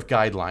those are more of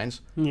guidelines.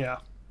 Yeah.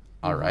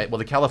 All right. Well,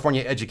 the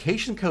California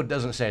Education Code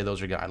doesn't say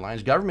those are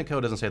guidelines. Government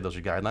Code doesn't say those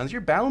are guidelines.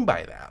 You're bound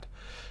by that.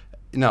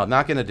 No,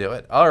 not going to do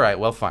it. All right,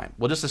 well, fine.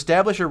 We'll just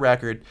establish a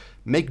record,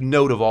 make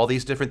note of all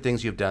these different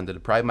things you've done to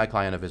deprive my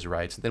client of his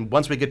rights. Then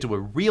once we get to a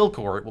real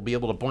court, we'll be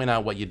able to point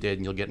out what you did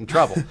and you'll get in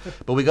trouble.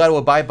 But we got to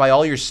abide by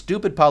all your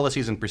stupid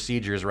policies and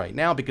procedures right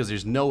now because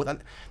there's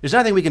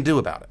nothing we can do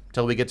about it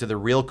until we get to the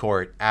real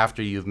court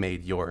after you've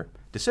made your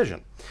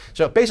decision.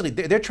 So basically,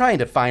 they're trying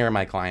to fire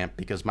my client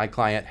because my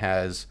client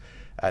has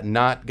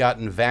not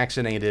gotten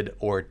vaccinated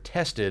or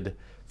tested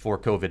for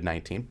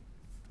COVID-19.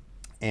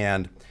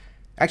 And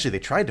actually, they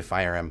tried to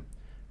fire him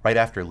right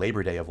after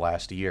Labor Day of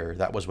last year.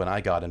 That was when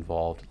I got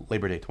involved,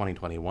 Labor Day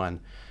 2021.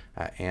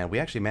 And we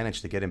actually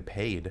managed to get him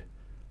paid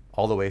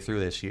all the way through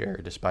this year,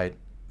 despite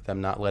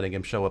them not letting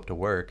him show up to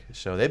work.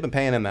 So they've been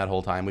paying him that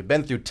whole time. We've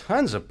been through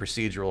tons of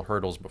procedural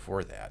hurdles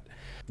before that.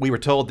 We were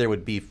told there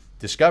would be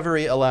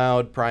discovery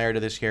allowed prior to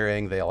this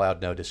hearing. They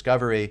allowed no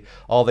discovery.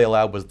 All they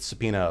allowed was the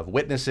subpoena of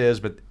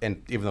witnesses,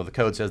 and even though the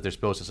code says they're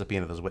supposed to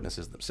subpoena those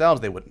witnesses themselves,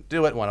 they wouldn't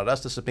do it, wanted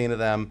us to subpoena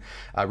them,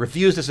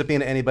 refused to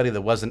subpoena anybody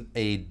that wasn't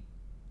an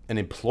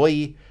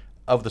employee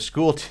of the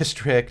school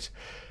district,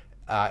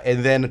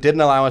 and then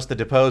didn't allow us to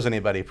depose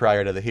anybody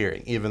prior to the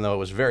hearing, even though it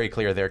was very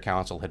clear their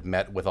counsel had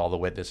met with all the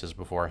witnesses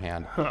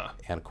beforehand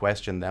and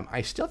questioned them.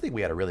 I still think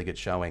we had a really good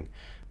showing.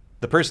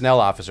 The personnel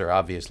officer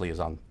obviously is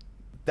on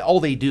all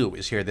they do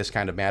is hear this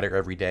kind of matter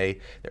every day.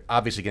 They're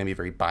obviously going to be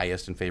very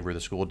biased in favor of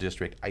the school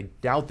district. I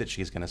doubt that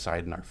she's going to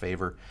side in our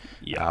favor.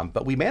 Yeah.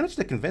 But we managed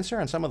to convince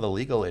her on some of the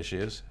legal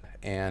issues.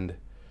 And,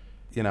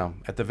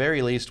 at the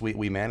very least,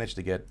 we managed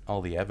to get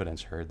all the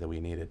evidence heard that we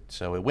needed.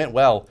 So it went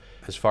well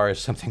as far as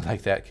something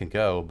like that can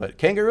go. But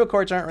kangaroo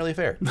courts aren't really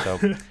fair.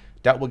 So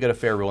doubt we'll get a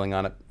fair ruling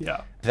on it.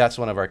 Yeah. That's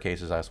one of our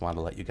cases I just wanted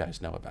to let you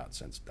guys know about,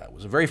 since that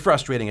was a very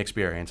frustrating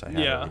experience I had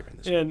earlier in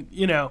this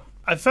week. And,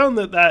 I found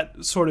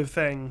that sort of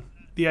thing,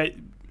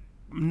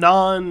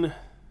 not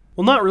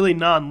really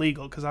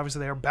non-legal, because obviously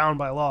they are bound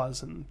by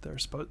laws and they're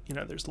supposed,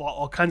 there's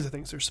all kinds of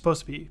things they're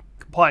supposed to be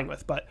complying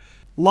with, but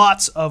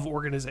lots of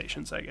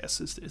organizations, I guess,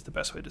 is the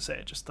best way to say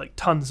it, just like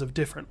tons of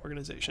different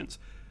organizations,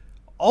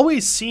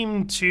 always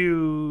seem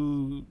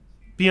to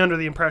be under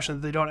the impression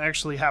that they don't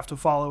actually have to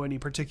follow any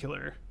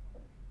particular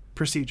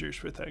procedures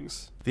for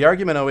things. The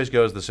argument always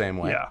goes the same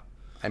way. Yeah.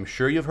 I'm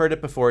sure you've heard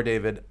it before,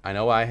 David. I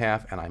know I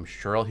have, and I'm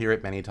sure I'll hear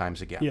it many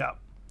times again. Yeah.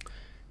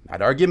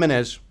 That argument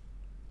is,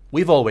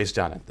 we've always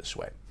done it this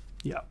way.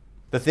 Yeah.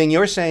 The thing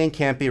you're saying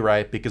can't be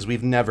right because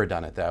we've never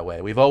done it that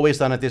way. We've always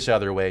done it this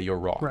other way. You're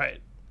wrong. Right.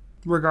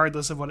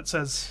 Regardless of what it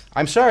says.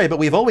 I'm sorry, but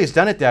we've always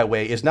done it that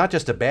way is not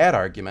just a bad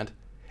argument.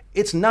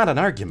 It's not an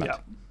argument.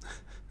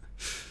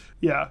 Yeah.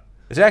 Yeah.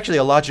 It's actually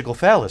a logical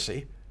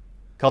fallacy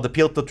called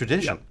appeal to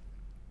tradition.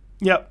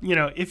 Yep.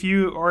 If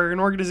you are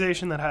an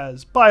organization that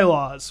has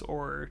bylaws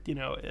or,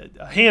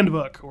 a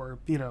handbook or,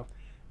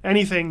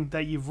 anything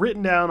that you've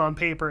written down on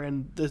paper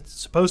and it's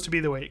supposed to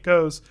be the way it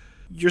goes,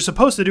 you're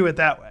supposed to do it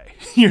that way.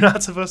 You're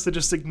not supposed to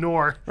just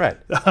ignore. Right.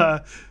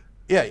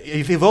 Yeah,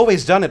 if you've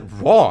always done it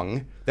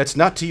wrong, that's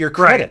not to your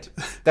credit.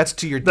 Right. That's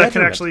to your detriment. That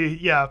could actually,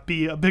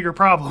 be a bigger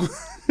problem.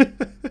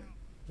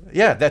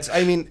 Yeah,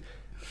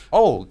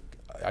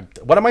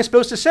 what am I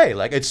supposed to say?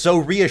 Like, it's so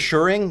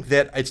reassuring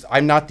that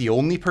I'm not the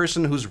only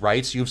person whose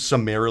rights you've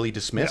summarily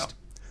dismissed.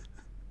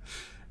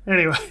 Yeah.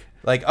 Anyway.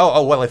 Like,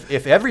 well,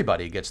 if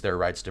everybody gets their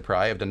rights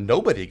deprived and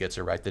nobody gets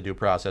a right to due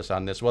process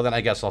on this, well, then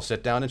I guess I'll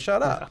sit down and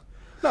shut up.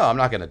 No, I'm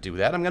not going to do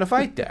that. I'm going to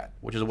fight that,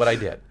 which is what I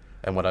did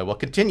and what I will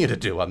continue to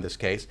do on this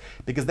case,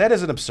 because that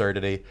is an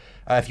absurdity.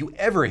 If you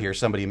ever hear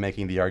somebody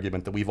making the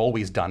argument that we've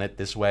always done it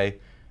this way,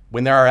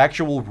 when there are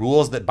actual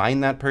rules that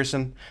bind that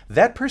person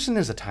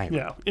is a tyrant.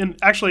 Yeah, and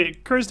actually, it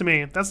occurs to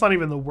me, that's not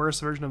even the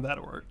worst version of that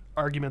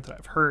argument that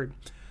I've heard.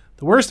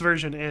 The worst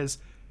version is,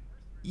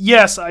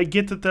 yes, I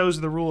get that those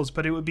are the rules,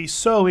 but it would be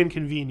so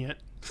inconvenient.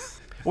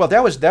 Well,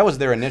 that was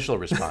their initial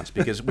response,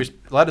 because we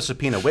allowed to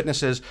subpoena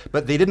witnesses,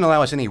 but they didn't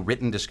allow us any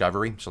written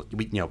discovery. So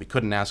we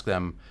couldn't ask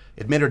them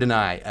admit or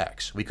deny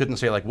X. We couldn't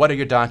say, like, what are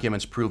your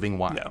documents proving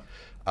Y?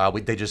 No.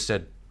 They just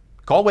said,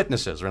 call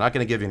witnesses. We're not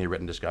going to give you any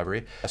written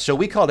discovery. So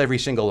we called every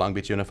single Long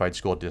Beach Unified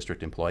School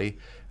District employee,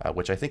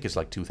 which I think is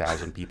like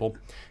 2,000 people.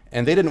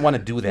 And they didn't want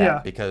to do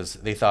that because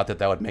they thought that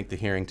would make the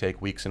hearing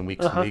take weeks and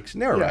weeks and weeks.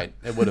 And they were right.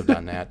 It would have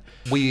done that.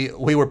 We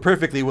were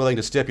perfectly willing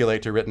to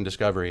stipulate to written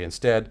discovery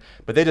instead.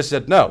 But they just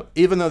said, no,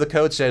 even though the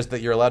code says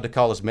that you're allowed to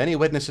call as many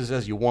witnesses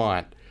as you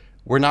want,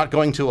 we're not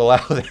going to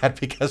allow that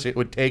because it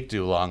would take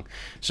too long.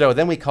 So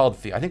then we called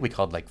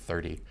like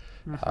 30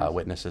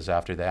 witnesses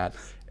after that.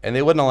 And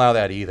they wouldn't allow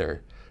that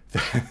either.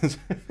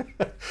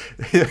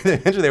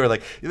 Eventually they were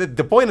like,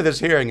 the point of this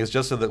hearing is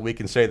just so that we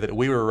can say that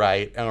we were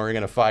right and we're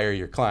going to fire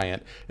your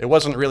client. It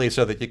wasn't really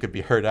so that you could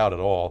be heard out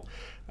at all.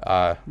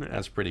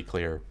 That's pretty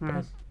clear.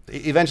 But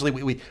eventually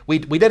we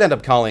did end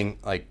up calling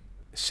like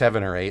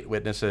 7 or 8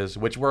 witnesses,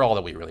 which were all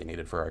that we really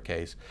needed for our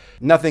case.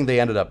 Nothing they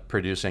ended up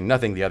producing,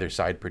 nothing the other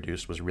side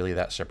produced was really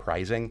that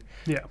surprising.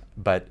 Yeah.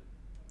 But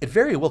it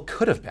very well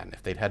could have been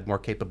if they'd had more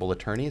capable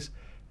attorneys.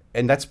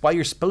 And that's why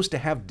you're supposed to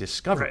have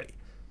discovery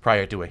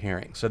prior to a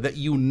hearing, so that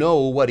you know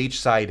what each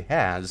side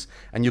has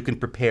and you can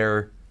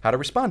prepare how to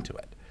respond to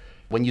it.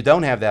 When you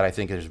don't have that, I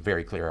think there's a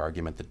very clear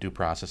argument that due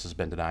process has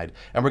been denied,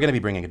 and we're going to be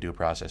bringing a due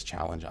process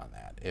challenge on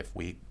that if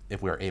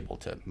we're able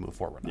to move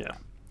forward on that.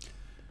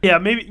 Yeah,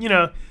 maybe,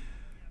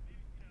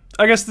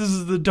 I guess this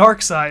is the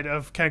dark side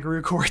of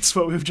kangaroo courts,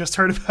 what we've just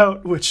heard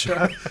about, which,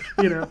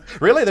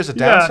 Really? There's a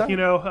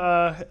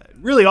downside?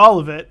 Really all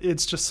of it.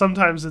 It's just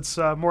sometimes it's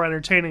more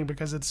entertaining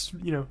because it's,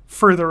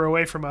 further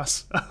away from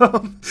us.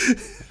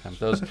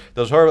 Those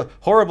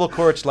horrible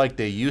courts like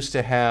they used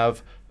to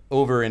have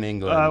over in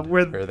England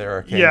where there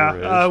are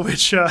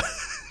kangaroos.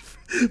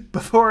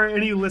 Before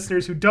any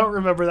listeners who don't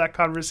remember that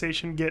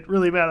conversation get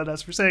really mad at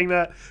us for saying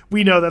that,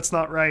 we know that's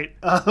not right.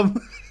 But...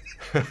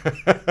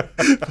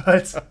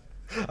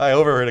 I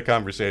overheard a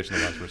conversation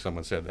once where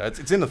someone said that.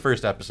 It's in the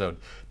first episode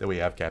that we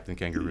have Captain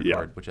Kangaroo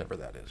Court, whichever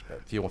that is.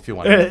 But if you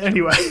want to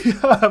anyway,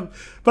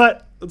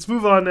 but let's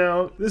move on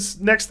now.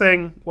 This next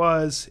thing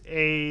was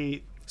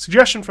a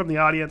suggestion from the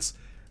audience,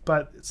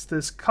 but it's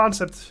this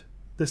concept,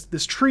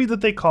 this tree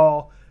that they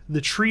call the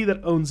tree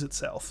that owns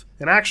itself.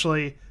 And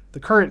actually,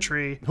 the current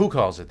tree... Who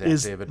calls it that,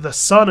 is David? The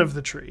son of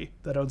the tree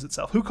that owns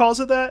itself. Who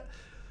calls it that?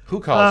 Who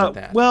calls it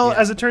that? Well,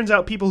 as it turns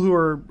out, people who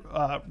are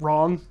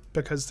wrong,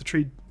 because the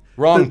tree...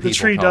 The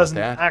tree doesn't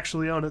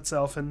actually own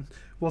itself, and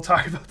we'll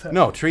talk about that.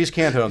 No, trees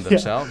can't own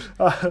themselves.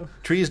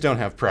 Trees don't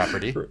have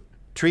property.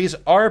 trees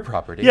are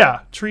property.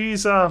 Yeah,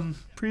 trees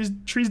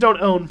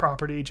don't own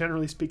property.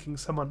 Generally speaking,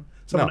 someone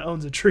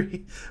owns a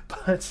tree.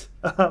 But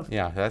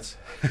that's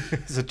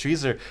the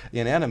trees are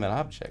inanimate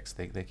objects.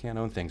 They can't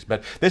own things.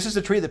 But this is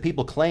a tree that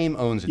people claim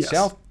owns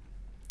itself. Yes.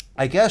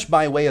 I guess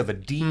by way of a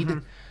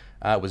deed.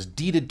 It was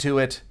deeded to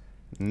it.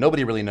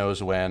 Nobody really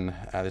knows when.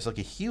 There's like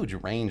a huge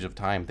range of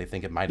time they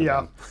think it might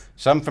have been.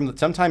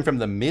 Sometime from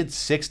the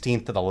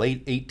mid-16th to the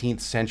late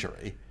 18th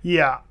century.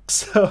 Yeah,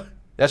 so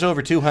that's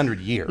over 200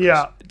 years.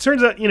 Yeah, it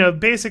turns out,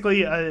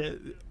 basically,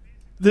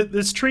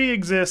 this tree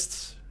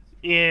exists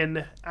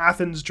in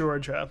Athens,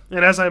 Georgia,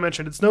 and as I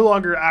mentioned, it's no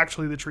longer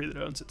actually the tree that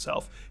owns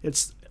itself.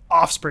 It's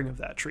offspring of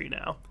that tree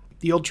now.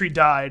 The old tree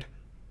died.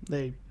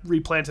 They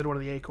replanted one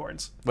of the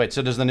acorns. Wait,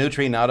 so does the new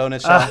tree not own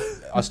itself,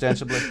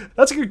 ostensibly?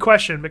 That's a good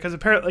question, because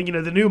apparently,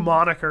 the new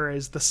moniker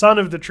is the son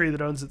of the tree that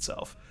owns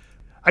itself.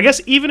 I guess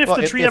even if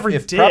the tree ever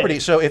did... Property,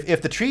 so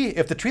if the tree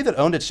that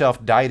owned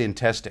itself died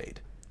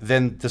intestate,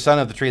 then the son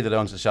of the tree that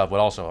owns itself would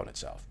also own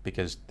itself,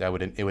 because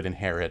it would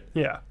inherit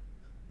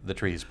the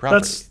tree's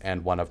property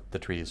and one of the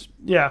trees.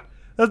 Yeah,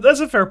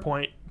 that's a fair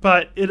point.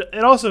 But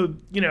it also,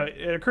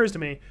 it occurs to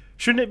me,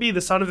 shouldn't it be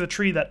the son of the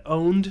tree that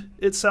owned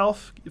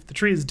itself? If the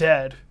tree is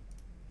dead,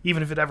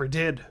 even if it ever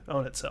did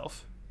own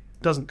itself,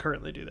 it doesn't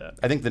currently do that.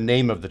 I think the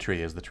name of the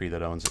tree is the tree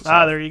that owns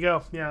itself. There you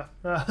go. Yeah.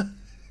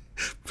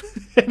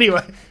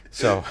 Anyway.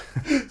 So,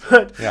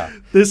 yeah.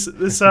 This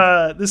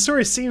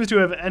story seems to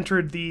have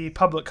entered the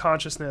public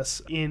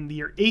consciousness in the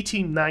year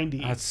 1890.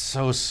 That's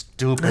so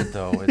stupid,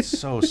 though. It's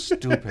so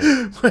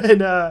stupid.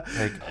 When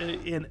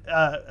in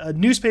a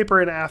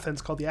newspaper in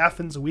Athens called the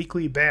Athens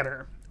Weekly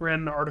Banner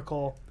ran an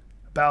article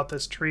about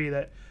this tree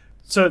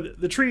so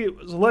the tree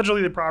was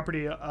allegedly the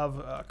property of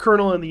a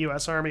colonel in the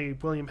U.S. Army,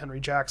 William Henry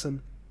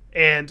Jackson,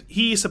 and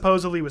he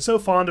supposedly was so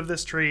fond of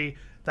this tree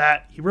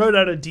that he wrote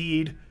out a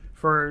deed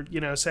for,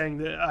 saying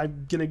that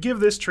I'm going to give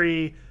this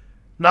tree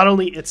not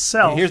only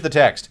itself... Here's the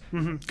text.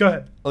 Mm-hmm. Go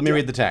ahead. Let me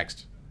read the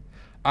text.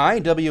 I,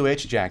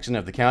 W.H. Jackson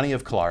of the county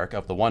of Clark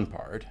of the one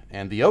part,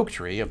 and the oak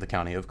tree of the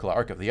county of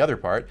Clark of the other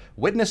part,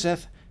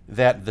 witnesseth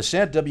that the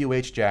said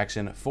W.H.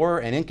 Jackson, for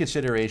and in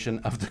consideration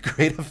of the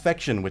great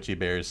affection which he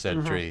bears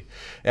said tree,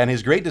 and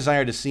his great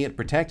desire to see it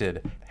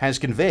protected, has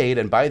conveyed,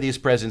 and by these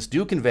presents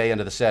do convey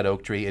unto the said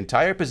oak tree,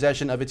 entire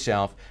possession of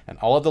itself, and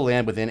all of the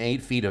land within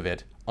 8 feet of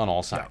it, on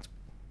all sides.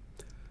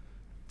 Yeah.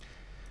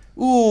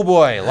 Ooh,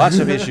 boy, lots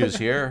of issues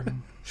here.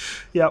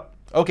 Yep.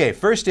 Okay,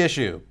 first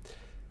issue.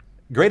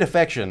 Great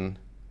affection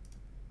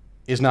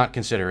is not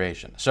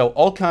consideration. So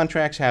all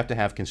contracts have to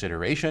have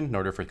consideration in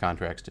order for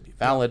contracts to be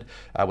valid,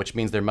 which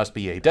means there must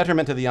be a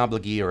detriment to the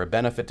obligee or a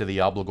benefit to the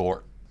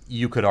obligor.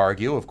 You could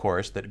argue, of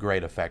course, that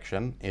great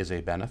affection is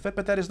a benefit,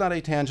 but that is not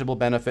a tangible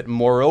benefit.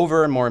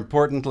 Moreover, and more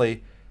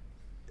importantly,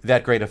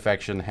 that great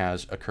affection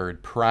has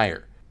occurred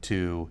prior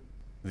to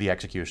the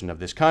execution of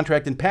this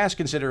contract, and past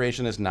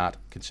consideration is not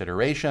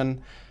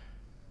consideration.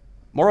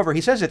 Moreover, he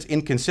says it's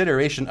in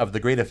consideration of the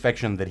great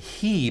affection that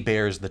he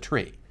bears the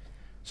tree.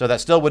 So that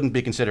still wouldn't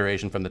be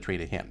consideration from the tree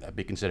to him. That would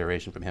be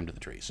consideration from him to the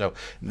tree. So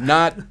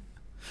not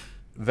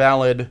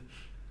valid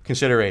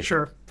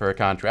consideration for a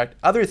contract.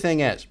 Other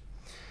thing is,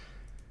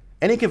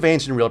 any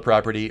conveyance in real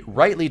property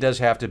rightly does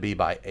have to be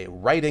by a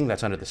writing.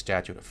 That's under the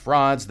statute of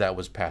frauds. That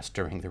was passed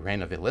during the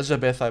reign of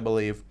Elizabeth, I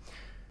believe.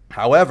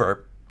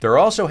 However, there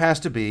also has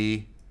to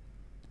be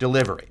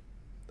delivery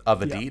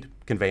of a deed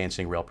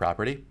conveyancing real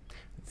property.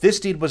 This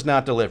deed was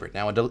not delivered.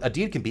 Now, a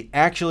deed can be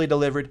actually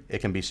delivered, it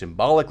can be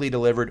symbolically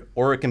delivered,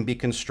 or it can be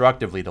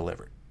constructively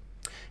delivered.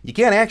 You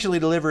can't actually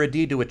deliver a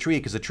deed to a tree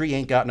because the tree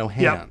ain't got no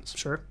hands. Yeah,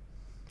 sure.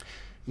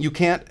 You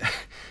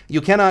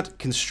cannot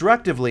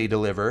constructively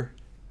deliver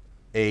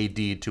a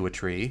deed to a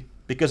tree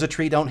because a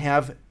tree don't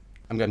have,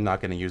 I'm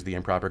not going to use the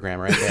improper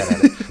grammar, I'm bad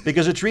at it,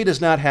 because a tree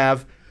does not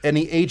have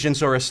any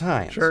agents or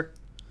assigns. Sure.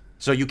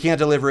 So you can't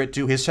deliver it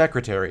to his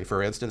secretary,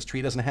 for instance.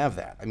 Tree doesn't have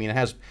that. I mean, it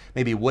has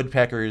maybe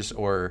woodpeckers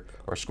or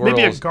squirrels.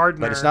 Maybe a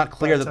gardener. But it's not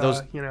clear that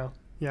those...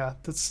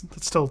 that's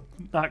still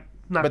not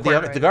but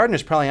quite right. The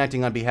gardener's probably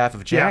acting on behalf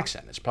of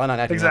Jackson. It's probably not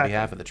acting on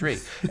behalf of the tree.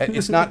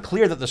 It's not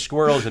clear that the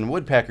squirrels and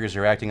woodpeckers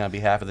are acting on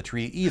behalf of the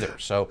tree either.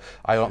 So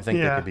I don't think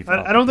they could be...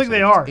 I don't think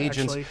they are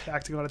actually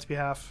acting on its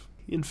behalf,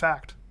 in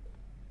fact.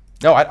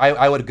 No,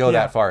 I would go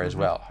that far as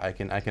well. I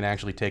can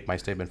actually take my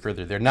statement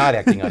further. They're not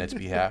acting on its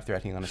behalf. They're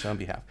acting on its own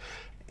behalf.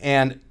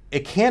 And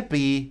it can't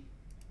be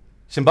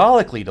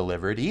symbolically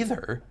delivered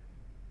either,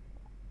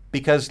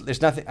 because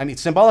there's nothing. I mean,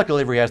 symbolic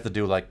delivery has to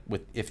do like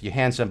with if you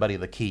hand somebody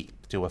the key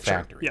to a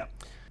factory,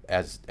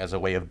 as a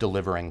way of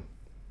delivering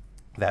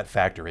that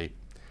factory.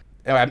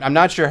 I'm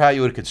not sure how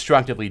you would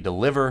constructively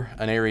deliver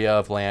an area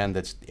of land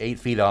that's 8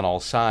 feet on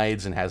all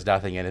sides and has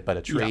nothing in it but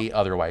a tree,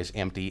 otherwise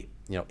empty.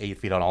 8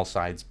 feet on all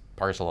sides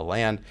parcel of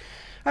land.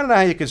 I don't know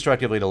how you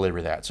constructively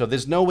deliver that. So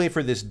there's no way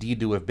for this deed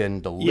to have been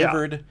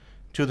delivered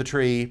to the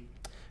tree.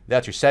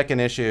 That's your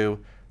second issue.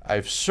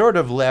 I've sort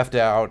of left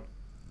out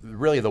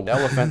really the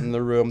elephant in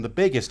the room, the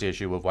biggest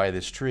issue of why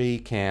this tree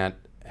can't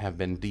have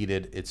been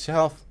deeded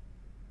itself,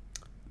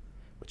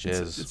 which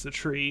is... It's a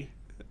tree.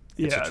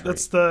 Yeah,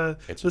 that's the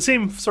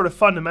same sort of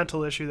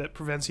fundamental issue that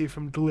prevents you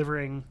from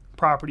delivering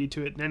property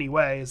to it in any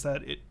way, is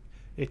that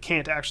it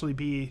can't actually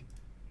be,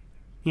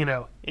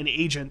 an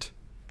agent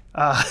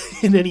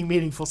in any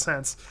meaningful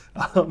sense.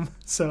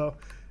 So,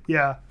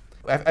 yeah.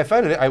 I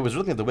found it. I was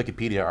looking at the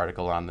Wikipedia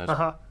article on this,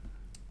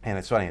 and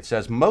it's funny. It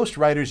says most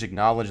writers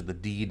acknowledge the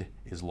deed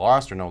is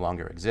lost or no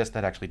longer exists.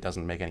 That actually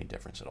doesn't make any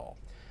difference at all,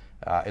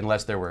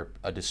 unless there were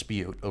a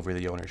dispute over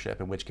the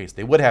ownership, in which case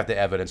they would have to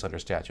evidence under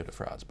statute of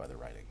frauds by the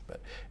writing.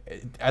 But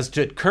as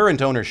to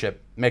current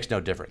ownership, makes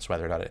no difference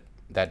whether or not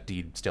that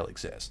deed still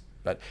exists.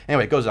 But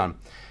anyway, it goes on.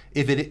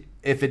 If it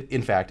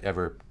in fact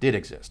ever did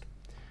exist,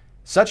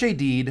 such a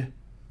deed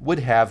would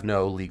have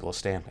no legal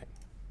standing.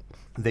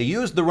 They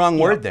used the wrong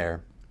word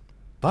there,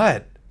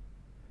 but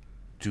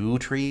do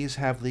trees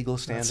have legal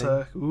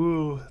standing?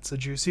 That's a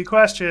juicy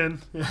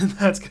question, and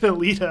that's going to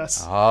lead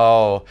us.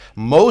 Oh,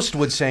 most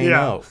would say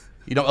no.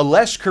 A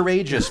less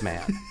courageous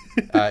man,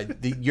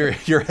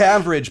 your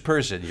average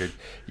person,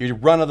 your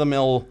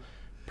run-of-the-mill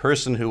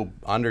person who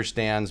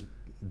understands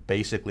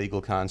basic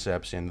legal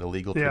concepts in the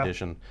legal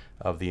tradition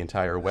of the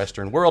entire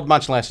Western world,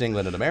 much less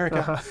England and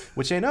America,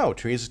 would say, no,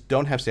 trees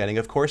don't have standing.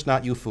 Of course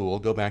not, you fool.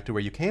 Go back to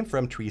where you came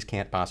from. Trees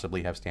can't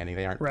possibly have standing.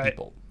 They aren't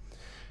people.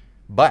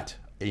 But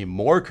a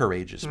more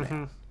courageous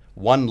man,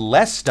 one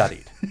less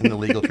studied in the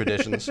legal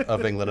traditions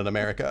of England and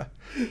America,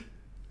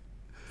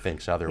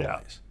 thinks otherwise.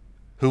 Yeah.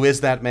 Who is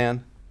that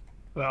man?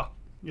 Well,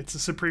 it's a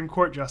Supreme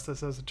Court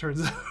justice, as it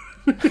turns out.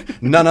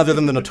 None other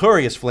than the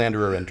notorious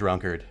philanderer and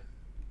drunkard,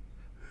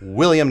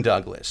 William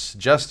Douglas,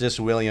 Justice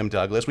William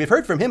Douglas. We've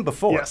heard from him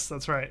before. Yes,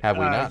 that's right. Have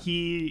we not?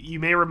 You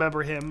may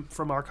remember him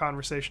from our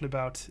conversation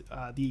about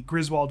the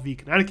Griswold v.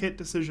 Connecticut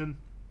decision.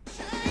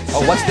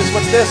 Oh, what's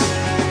this?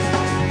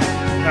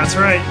 That's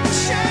right.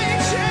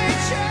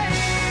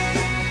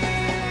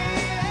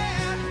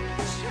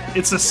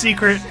 It's a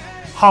secret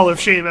Hall of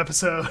Shame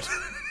episode.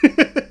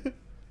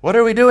 What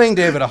are we doing,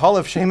 David? A Hall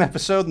of Shame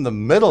episode in the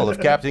middle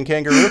of Captain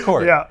Kangaroo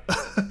Court? Yeah,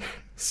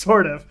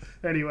 sort of.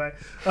 Anyway.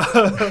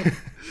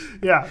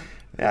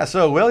 Yeah,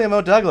 so William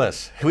O.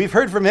 Douglas. We've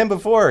heard from him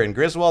before in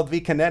Griswold v.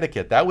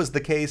 Connecticut. That was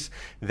the case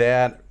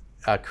that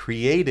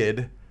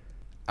created,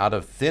 out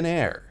of thin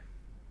air,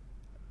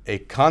 a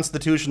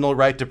constitutional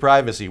right to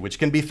privacy, which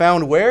can be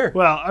found where?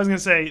 Well, I was going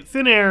to say,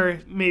 thin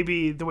air may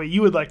be the way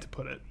you would like to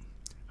put it.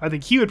 I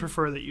think he would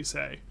prefer that you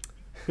say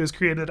it was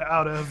created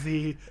out of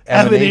the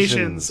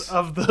emanations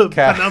of the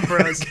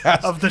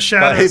penumbras of the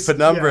shadows. By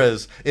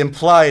penumbras,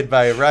 implied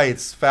by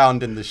rights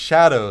found in the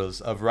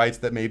shadows of rights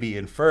that may be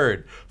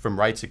inferred from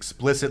rights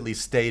explicitly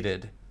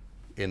stated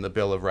in the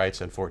Bill of Rights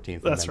and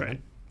 14th Amendment. That's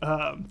right.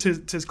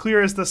 'Tis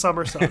clear as the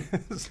summer sun.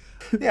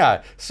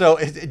 Yeah, so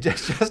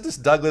Justice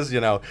Douglas,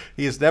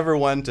 he is never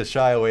one to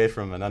shy away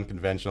from an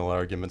unconventional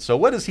argument. So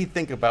what does he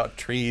think about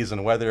trees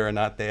and whether or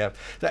not they have...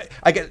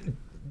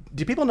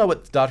 Do people know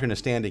what the doctrine of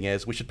standing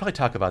is? We should probably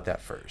talk about that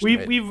first.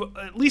 We've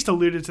at least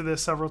alluded to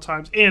this several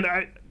times. And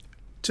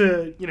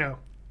to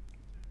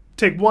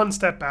take one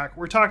step back,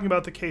 we're talking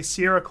about the case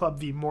Sierra Club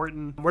v.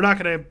 Morton. We're not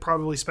going to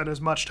probably spend as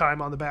much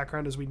time on the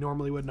background as we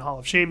normally would in Hall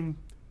of Shame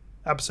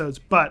episodes,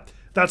 but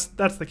that's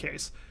the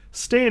case.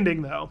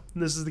 Standing, though,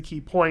 and this is the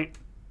key point,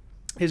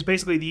 is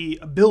basically the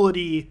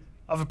ability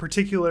of a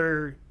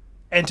particular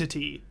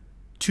entity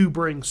to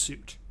bring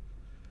suit.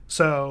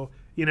 So...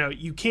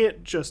 you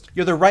can't just...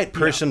 You're the right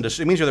person to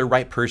sue. It means you're the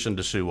right person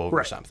to sue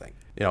over something.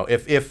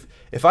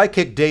 If I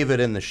kick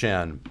David in the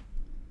shin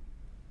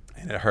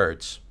and it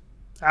hurts...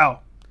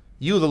 Ow.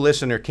 You, the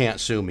listener, can't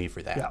sue me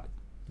for that. Yeah.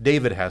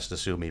 David has to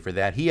sue me for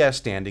that. He has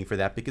standing for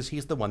that because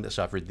he's the one that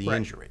suffered the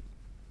injury.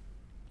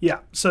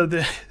 Yeah, so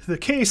the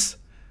case...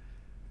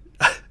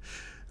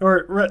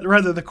 or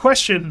rather, the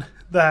question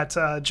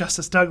that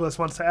Justice Douglas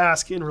wants to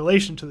ask in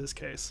relation to this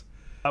case...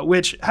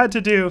 which had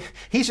to do...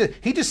 He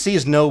just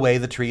sees no way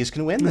the trees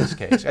can win this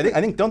case.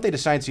 I think don't they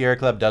decide Sierra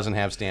Club doesn't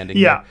have standing?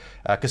 Yeah.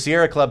 Because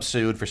Sierra Club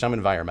sued for some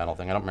environmental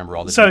thing. I don't remember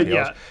all the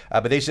details.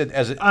 But they said...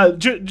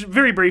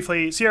 very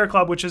briefly, Sierra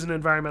Club, which is an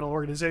environmental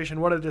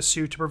organization, wanted to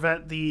sue to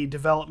prevent the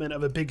development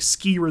of a big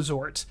ski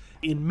resort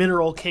in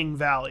Mineral King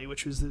Valley,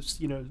 which was this,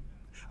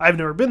 I've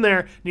never been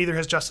there. Neither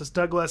has Justice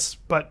Douglas,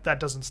 but that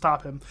doesn't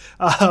stop him.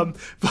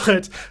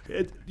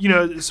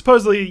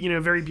 Supposedly,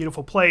 very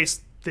beautiful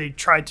place. They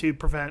tried to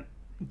prevent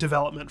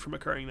development from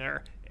occurring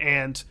there,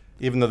 and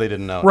even though they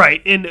didn't know,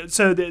 right? And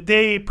so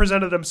they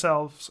presented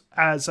themselves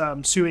as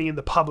suing in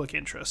the public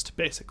interest,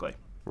 basically.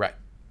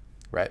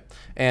 Right.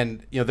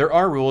 And there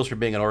are rules for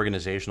being an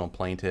organizational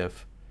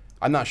plaintiff.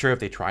 I'm not sure if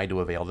they tried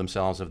to avail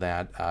themselves of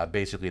that.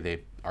 Basically,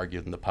 they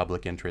argued in the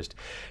public interest.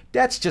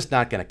 That's just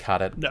not going to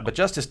cut it. No. But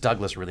Justice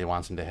Douglas really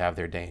wants them to have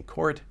their day in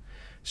court,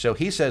 so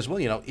he says,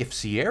 well, if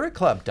Sierra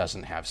Club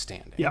doesn't have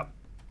standing,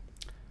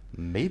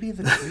 maybe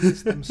the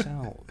trees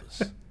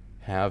themselves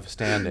have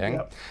standing.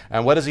 Yep.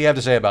 And what does he have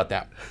to say about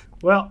that?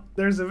 Well,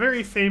 there's a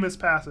very famous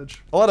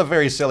passage. A lot of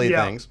very silly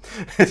things.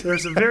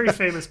 There's a very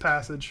famous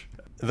passage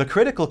The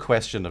critical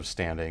question of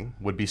standing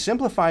would be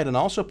simplified and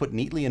also put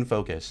neatly in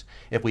focus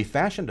if we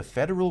fashioned a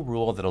federal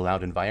rule that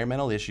allowed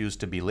environmental issues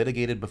to be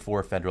litigated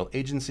before federal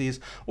agencies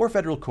or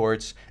federal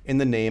courts in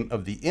the name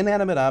of the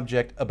inanimate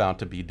object about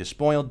to be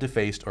despoiled,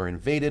 defaced, or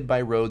invaded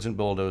by roads and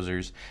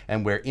bulldozers,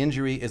 and where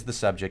injury is the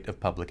subject of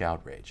public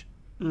outrage.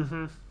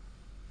 Mm-hmm.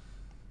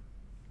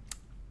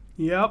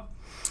 Yep.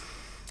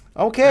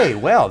 Okay,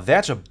 well,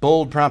 that's a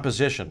bold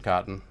proposition,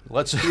 Cotton.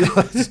 Let's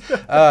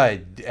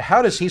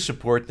how does he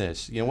support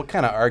this? What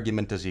kind of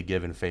argument does he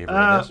give in favor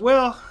of this?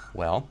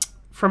 Well,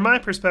 from my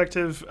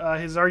perspective,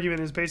 his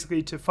argument is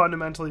basically to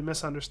fundamentally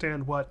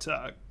misunderstand what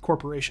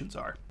corporations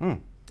are.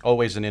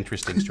 Always an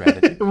interesting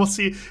strategy. We'll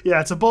see. Yeah,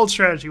 it's a bold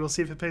strategy. We'll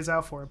see if it pays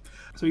out for him.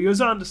 So he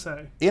goes on to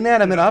say,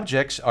 inanimate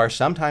objects are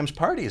sometimes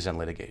parties in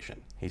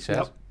litigation, he says.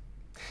 Yep.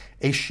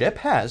 A ship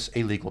has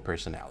a legal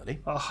personality.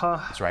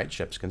 That's right,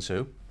 ships can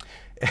sue.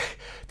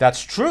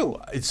 That's true,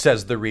 it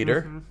says the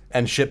reader,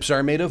 and ships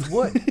are made of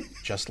wood,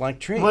 just like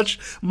trees.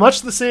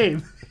 Much the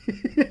same.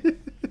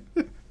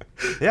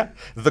 Yeah.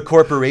 The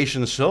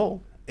corporation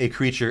soul, a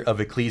creature of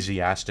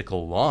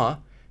ecclesiastical law,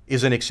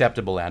 is an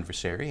acceptable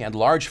adversary, and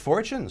large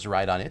fortunes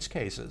ride on its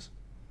cases.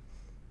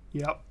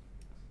 Yep.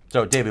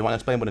 So, David, you want to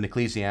explain what an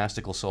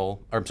ecclesiastical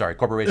soul,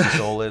 corporation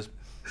soul is?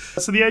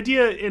 So the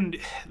idea, and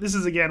this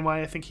is again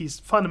why I think he's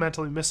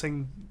fundamentally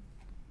missing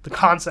the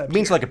concept. It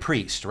means here. Like a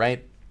priest,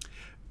 right?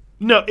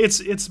 No,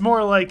 it's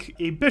more like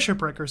a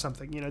bishopric or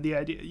something. The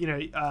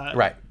idea,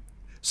 right.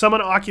 Someone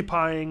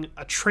occupying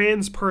a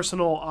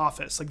transpersonal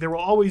office. Like there will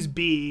always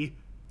be,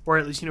 or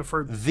at least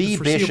for the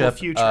foreseeable bishop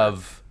future,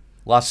 of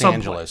Los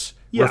Angeles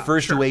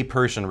refers sure. to a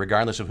person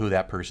regardless of who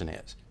that person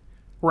is.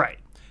 Right.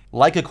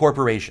 Like a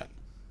corporation.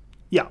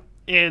 Yeah,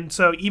 and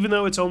so even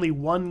though it's only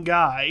one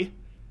guy,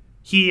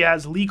 he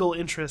has legal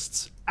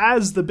interests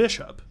as the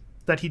bishop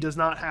that he does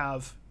not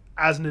have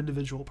as an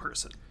individual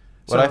person.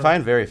 What I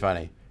find very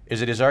funny is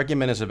that his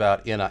argument is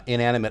about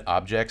inanimate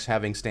objects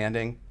having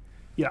standing.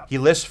 Yeah. He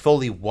lists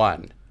fully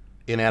one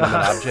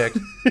inanimate object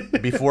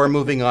before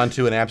moving on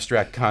to an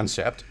abstract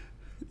concept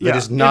that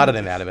is not an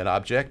inanimate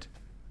object.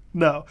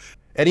 No.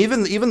 And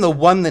even the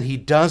one that he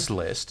does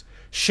list,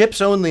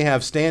 ships only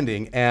have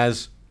standing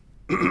as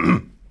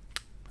a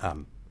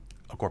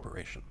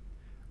corporation.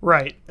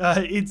 Right.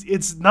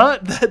 It's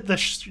not that the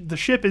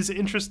ship is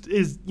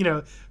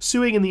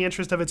suing in the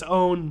interest of its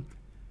own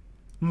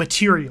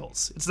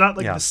materials. It's not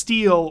like the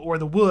steel or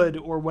the wood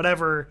or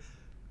whatever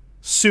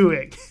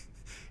suing.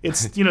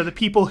 It's the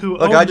people who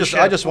own the ship.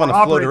 I just want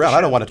to float around.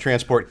 I don't want to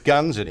transport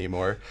guns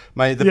anymore.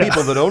 The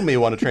people that own me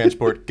want to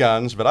transport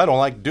guns, but I don't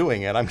like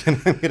doing it. I'm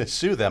going to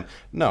sue them.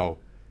 No.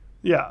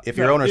 Yeah. If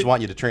your owners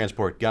want you to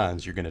transport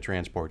guns, you're going to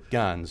transport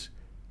guns.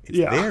 It's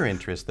their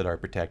interests that are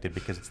protected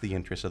because it's the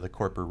interests of the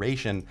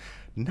corporation,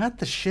 not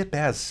the ship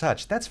as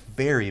such. That's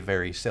very,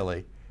 very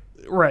silly.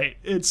 Right.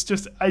 It's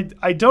just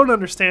I don't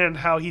understand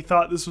how he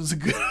thought this was a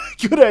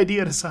good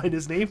idea to sign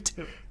his name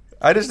to.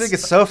 I just think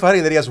it's so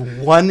funny that he has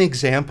one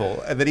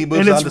example and then he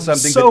moves on to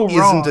something that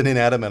isn't an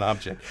inanimate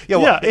object.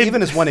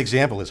 Even his one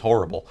example is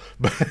horrible.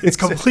 But it's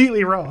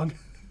completely wrong.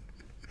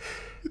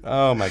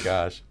 Oh my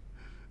gosh.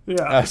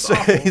 Yeah.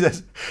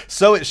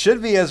 So it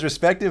should be as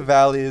respective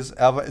values.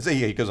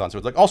 He goes on. So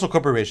it's like also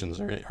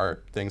corporations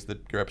are things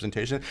that get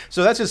representation.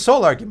 So that's his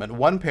sole argument.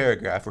 One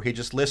paragraph where he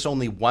just lists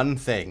only one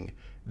thing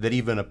that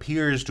even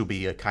appears to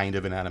be a kind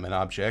of inanimate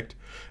object.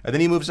 And then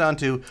he moves on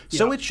to,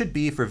 so it should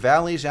be for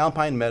valleys,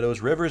 alpine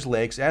meadows, rivers,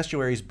 lakes,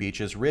 estuaries,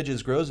 beaches,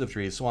 ridges, groves of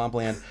trees,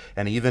 swampland,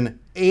 and even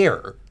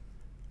air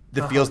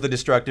that feels the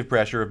destructive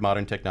pressure of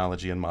modern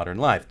technology and modern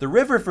life. The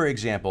river, for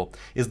example,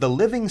 is the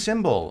living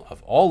symbol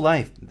of all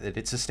life that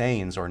it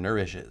sustains or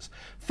nourishes.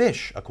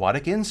 Fish,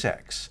 aquatic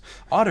insects,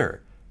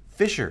 otter,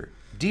 fisher,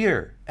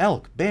 deer,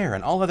 elk, bear,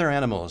 and all other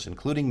animals,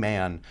 including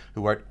man,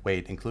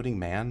 including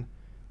man?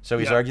 So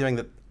he's arguing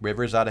that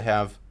rivers ought to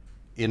have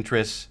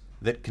interests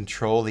that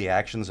control the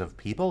actions of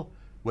people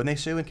when they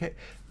sue.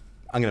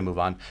 I'm going to move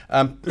on.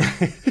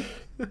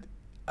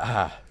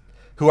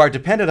 Who are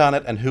dependent on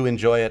it and who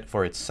enjoy it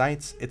for its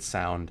sights, its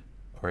sound,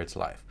 or its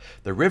life.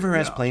 The river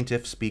as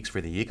plaintiff speaks for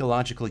the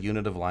ecological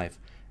unit of life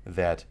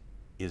that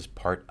is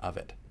part of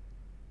it.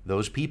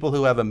 Those people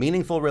who have a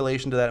meaningful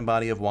relation to that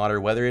body of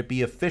water, whether it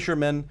be a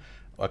fisherman,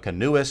 a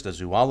canoeist, a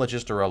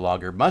zoologist, or a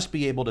logger, must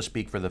be able to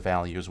speak for the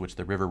values which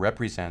the river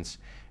represents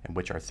and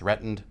which are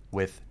threatened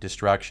with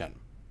destruction.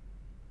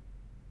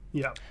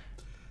 Yeah.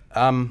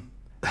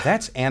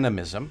 That's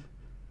animism.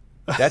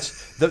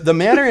 That's the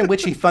manner in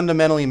which he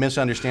fundamentally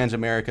misunderstands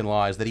American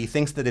law is that he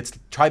thinks that it's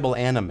tribal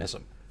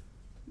animism.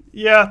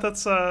 Yeah,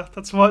 that's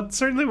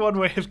certainly one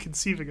way of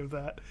conceiving of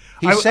that.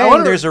 He's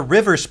saying there's a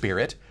river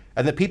spirit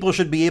and that people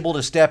should be able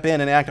to step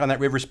in and act on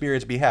that river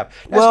spirit's behalf.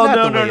 That's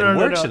not the way it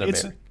works in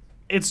America.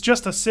 It's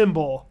just a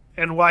symbol,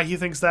 and why he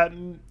thinks that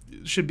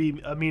should be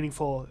a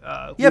meaningful.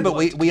 But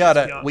we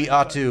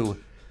ought to.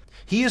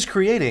 He is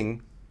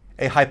creating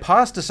a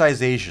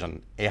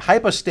hypostasization, a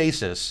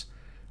hypostasis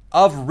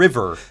of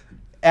river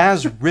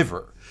as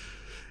river,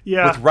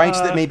 with rights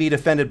that may be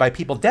defended by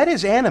people. That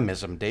is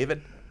animism,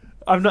 David.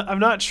 I'm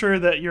not sure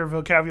that your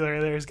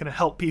vocabulary there is going to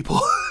help people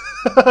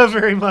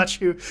very much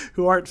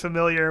who aren't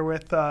familiar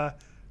with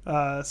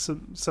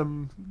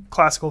some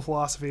classical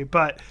philosophy.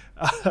 But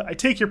I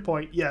take your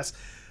point. Yes,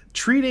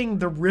 treating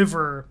the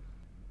river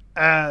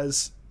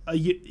as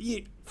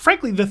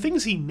frankly, the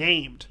things he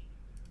named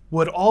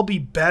would all be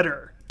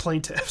better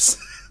plaintiffs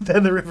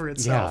than the river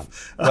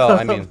itself. Yeah. Well,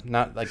 I mean,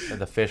 not like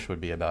the fish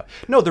would be about.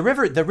 No, the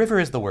river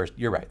is the worst.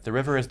 You're right. The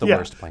river is the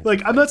worst plaintiff.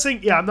 Like I'm not saying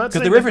because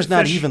the river's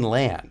not even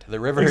land. The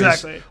river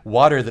is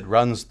water that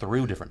runs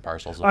through different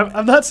parcels of land.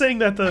 I'm not saying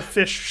that the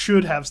fish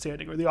should have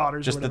standing or the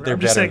otters. Just or whatever. that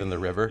they're better than the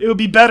river. It would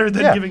be better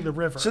than giving the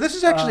river. So this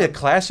is actually a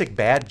classic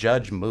bad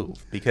judge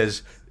move,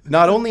 because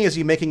not only is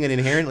he making an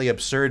inherently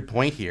absurd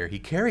point here, he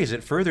carries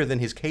it further than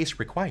his case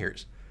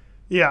requires.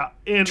 Yeah,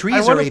 and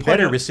trees are a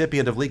better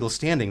recipient of legal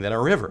standing than a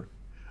river.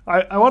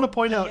 I want to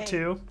point out,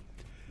 too,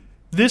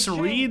 this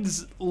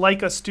reads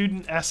like a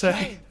student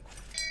essay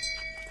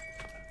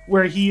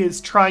where he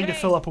is trying to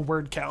fill up a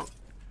word count.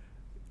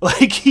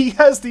 Like, he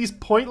has these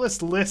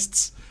pointless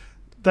lists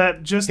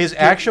that just... His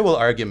actual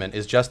argument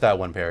is just that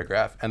one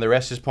paragraph, and the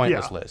rest is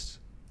pointless lists.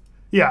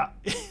 Yeah.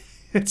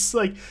 It's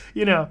like,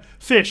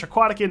 fish,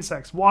 aquatic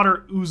insects,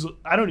 water ouzel.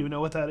 I don't even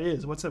know what that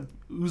is. What's a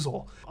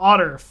ouzel?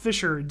 Otter,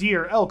 fisher,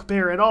 deer, elk,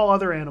 bear, and all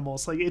other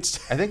animals. Like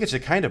it's. I think it's a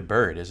kind of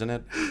bird, isn't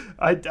it?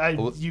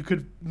 You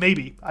could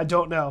maybe. I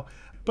don't know.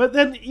 But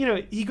then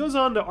he goes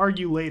on to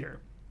argue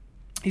later.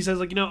 He says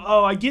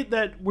I get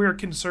that we're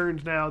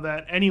concerned now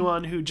that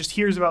anyone who just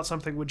hears about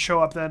something would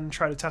show up then and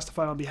try to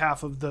testify on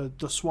behalf of the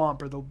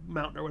swamp or the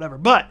mountain or whatever.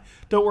 But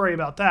don't worry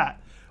about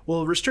that.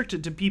 We'll restrict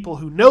it to people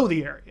who know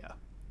the area.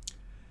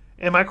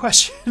 And my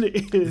question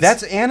is...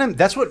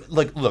 That's what...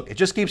 Look, it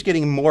just keeps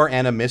getting more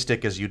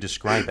animistic as you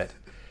describe it.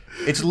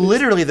 It's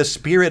literally the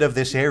spirit of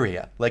this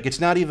area. Like, it's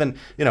not even,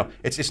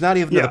 it's not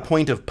even to the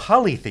point of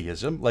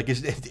polytheism. Like,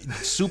 it's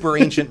super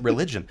ancient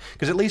religion.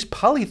 Because at least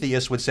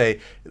polytheists would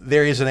say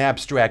there is an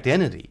abstract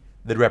entity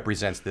that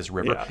represents this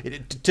river. Yeah.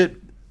 To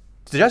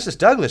Justice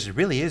Douglas, it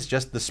really is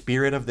just the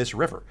spirit of this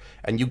river.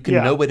 And you can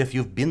know it if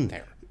you've been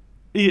there.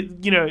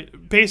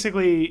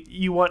 Basically,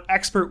 you want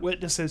expert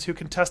witnesses who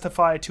can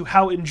testify to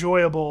how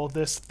enjoyable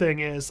this thing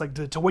is, like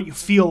to what you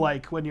feel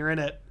like when you're in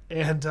it.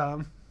 And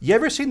you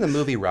ever seen the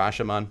movie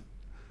Rashomon?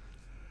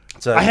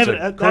 I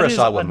haven't. That is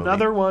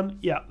another one.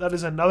 Yeah, that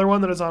is another one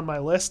that is on my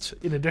list.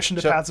 In addition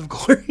to Paths of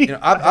Glory.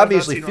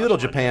 Obviously, feudal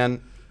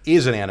Japan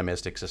is an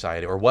animistic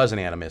society, or was an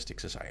animistic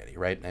society,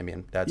 right? I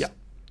mean, that's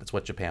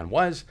what Japan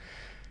was.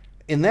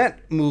 In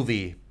that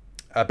movie.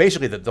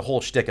 Basically, the whole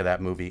shtick of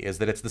that movie is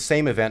that it's the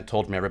same event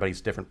told from everybody's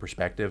different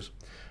perspectives.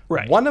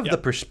 Right. One of the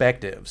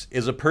perspectives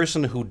is a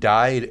person who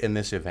died in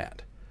this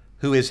event,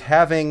 who is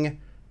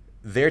having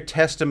their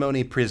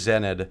testimony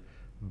presented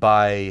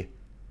by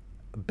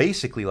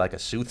basically like a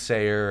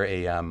soothsayer,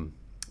 a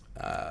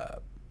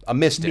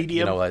mystic,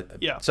 medium.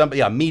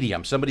 A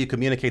medium, somebody who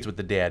communicates with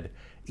the dead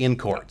in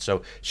court. Yeah.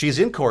 So she's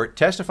in court,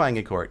 testifying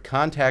in court,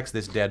 contacts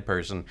this dead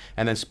person,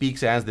 and then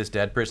speaks as this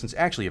dead person. It's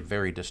actually a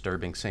very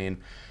disturbing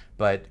scene.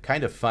 But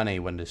kind of funny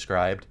when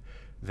described.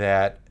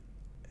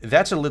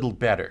 That's a little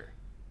better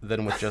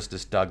than what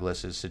Justice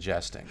Douglas is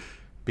suggesting.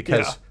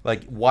 Because,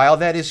 while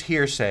that is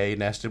hearsay,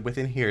 nested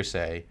within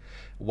hearsay,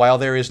 while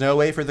there is no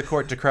way for the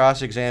court to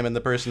cross-examine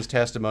the person's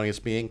testimony that's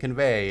being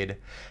conveyed,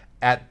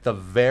 at the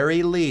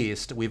very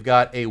least, we've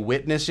got a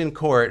witness in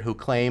court who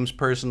claims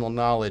personal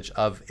knowledge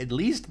of at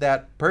least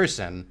that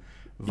person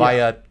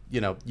via,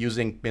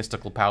 using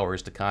mystical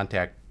powers to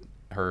contact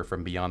her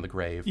from beyond the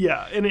grave.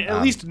 Yeah, and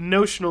at least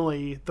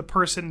notionally, the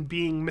person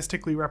being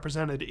mystically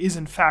represented is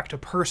in fact a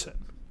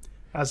person,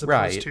 as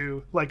opposed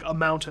to like a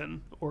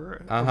mountain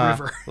or a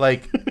river.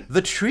 Like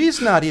the tree's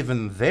not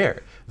even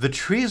there. The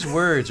tree's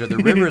words or the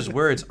river's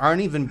words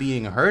aren't even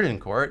being heard in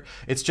court.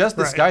 It's just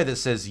this guy that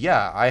says,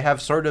 I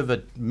have sort of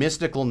a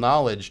mystical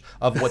knowledge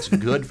of what's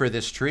good for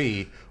this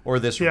tree or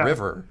this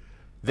river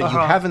that you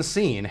haven't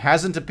seen,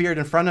 hasn't appeared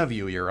in front of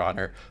you, Your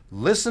Honor.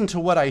 Listen to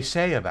what I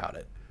say about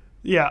it.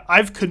 Yeah,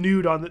 I've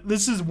canoed on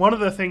this. Is one of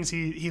the things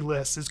he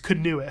lists is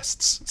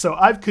canoeists. So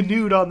I've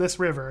canoed on this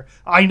river.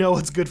 I know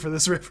what's good for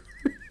this river.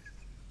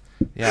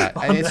 Yeah,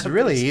 and it's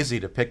really easy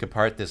to pick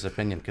apart this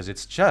opinion because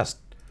it's just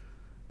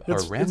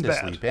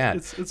horrendously bad.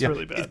 It's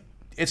really bad.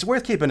 It's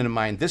worth keeping in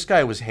mind, this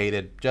guy was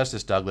hated.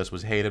 Justice Douglas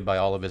was hated by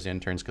all of his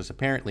interns because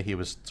apparently he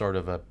was sort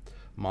of a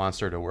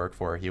monster to work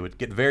for. He would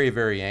get very,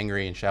 very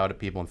angry and shout at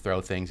people and throw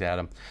things at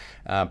them.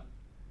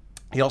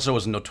 He also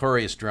was a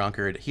notorious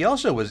drunkard. He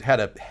also had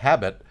a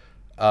habit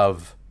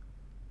of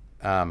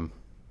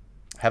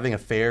having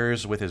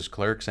affairs with his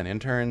clerks and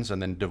interns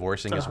and then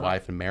divorcing his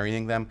wife and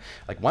marrying them.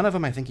 Like one of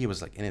them, I think he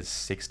was like in his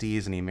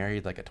 60s and he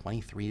married like a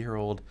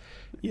 23-year-old.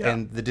 Yeah.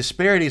 And the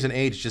disparities in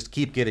age just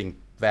keep getting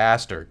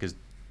vaster because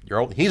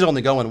he's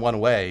only going one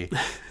way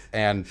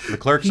and the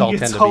clerks all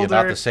tend to be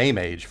about the same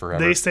age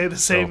forever. They stay the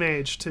same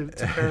age, to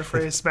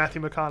paraphrase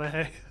Matthew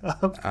McConaughey.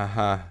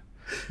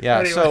 Yeah,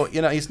 anyway. So,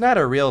 he's not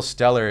a real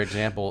stellar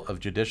example of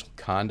judicial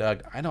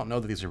conduct. I don't know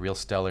that he's a real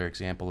stellar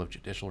example of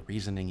judicial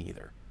reasoning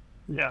either.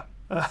 Yeah.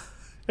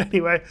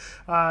 Anyway,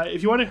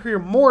 if you want to hear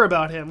more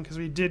about him, because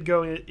we did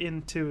go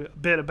into a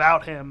bit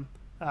about him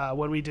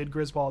when we did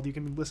Griswold, you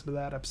can listen to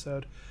that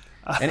episode.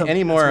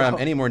 Any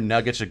more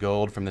nuggets of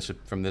gold from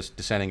this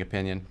dissenting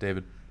opinion,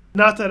 David?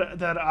 Not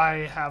that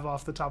I have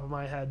off the top of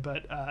my head,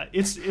 but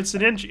it's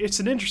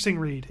an interesting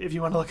read if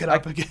you want to look it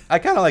up again. I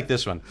kind of like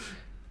this one.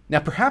 Now,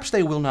 perhaps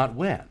they will not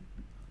win.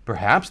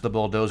 Perhaps the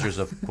bulldozers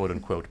of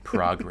quote-unquote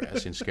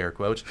progress, in scare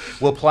quotes,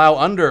 will plow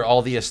under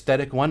all the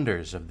aesthetic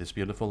wonders of this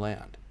beautiful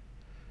land.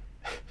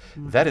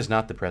 That is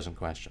not the present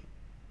question.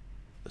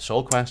 The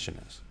sole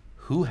question is,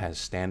 who has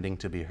standing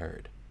to be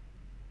heard?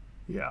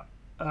 Yeah.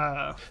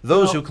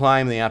 Those who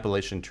climb the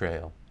Appalachian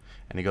Trail,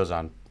 and he goes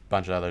on a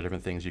bunch of other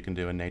different things you can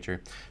do in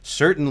nature,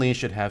 certainly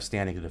should have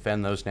standing to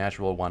defend those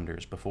natural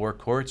wonders before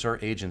courts or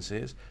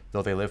agencies,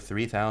 though they live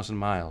 3,000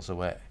 miles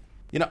away.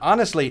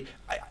 Honestly,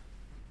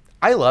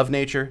 I love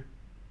nature.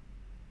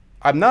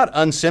 I'm not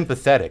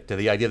unsympathetic to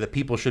the idea that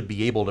people should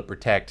be able to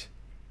protect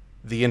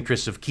the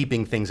interests of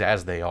keeping things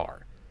as they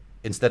are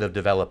instead of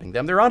developing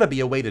them. There ought to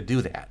be a way to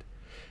do that.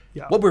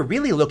 Yeah. What we're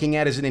really looking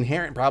at is an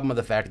inherent problem of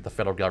the fact that the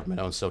federal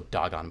government owns so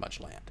doggone much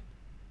land.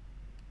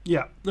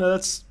 Yeah,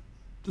 that's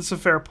a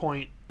fair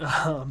point.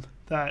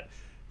 That,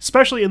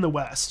 especially in the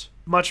West,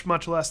 much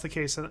less the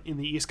case in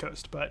the East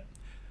Coast, but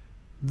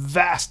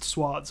vast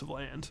swaths of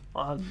land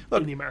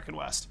in the American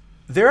West.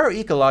 There are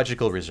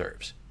ecological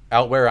reserves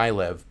out where I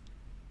live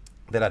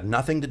that have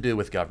nothing to do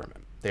with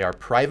government. They are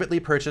privately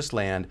purchased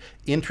land.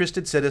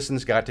 Interested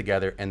citizens got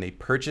together and they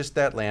purchased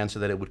that land so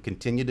that it would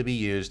continue to be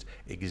used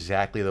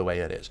exactly the way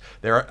it is.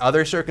 There are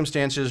other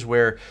circumstances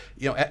where,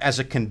 as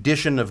a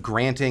condition of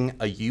granting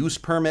a use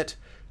permit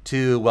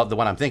to, well, the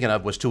one I'm thinking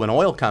of was to an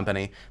oil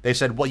company, they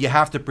said, well, you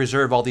have to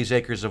preserve all these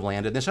acres of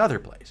land in this other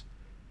place.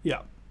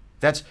 Yeah.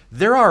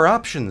 There are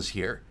options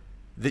here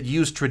that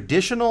use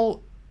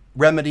traditional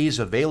remedies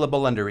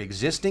available under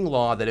existing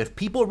law that, if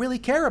people really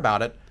care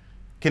about it,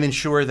 can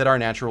ensure that our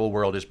natural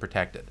world is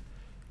protected.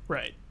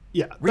 Right.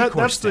 Yeah.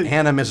 Recourse to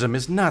animism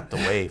is not the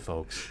way,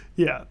 folks.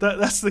 Yeah,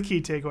 that's the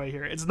key takeaway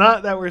here. It's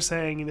not that we're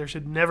saying there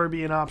should never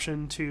be an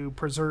option to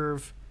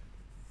preserve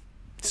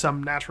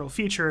some natural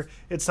feature.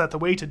 It's that the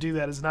way to do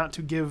that is not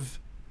to give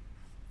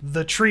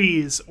the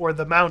trees or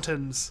the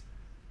mountains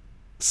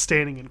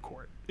standing in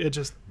court. It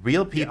just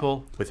real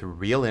people with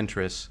real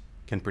interests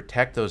can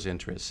protect those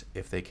interests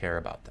if they care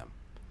about them.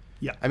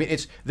 Yeah. I mean,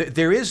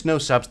 there is no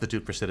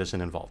substitute for citizen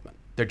involvement.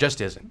 There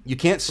just isn't. You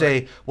can't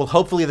say, well,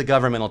 hopefully the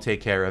government will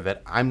take care of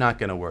it. I'm not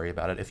going to worry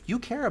about it. If you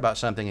care about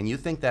something and you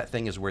think that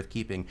thing is worth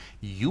keeping,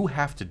 you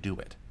have to do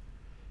it.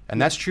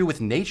 And that's true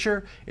with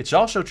nature. It's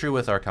also true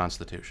with our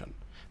Constitution.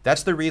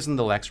 That's the reason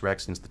the Lex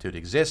Rex Institute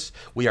exists.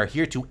 We are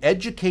here to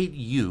educate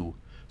you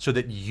so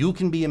that you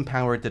can be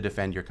empowered to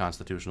defend your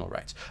constitutional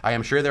rights. I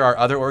am sure there are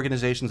other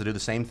organizations that do the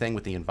same thing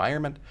with the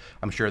environment.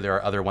 I'm sure there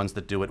are other ones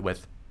that do it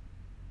with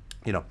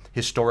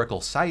historical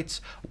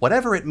sites,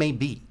 whatever it may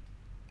be.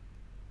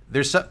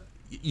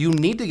 You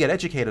need to get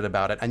educated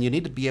about it, and you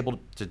need to be able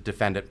to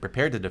defend it,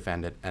 prepared to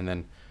defend it, and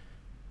then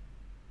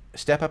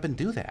step up and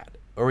do that.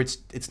 Or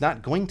it's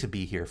not going to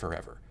be here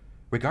forever,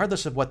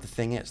 regardless of what the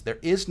thing is. There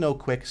is no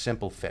quick,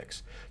 simple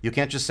fix. You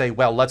can't just say,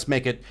 well, let's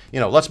make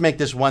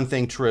this one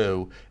thing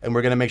true, and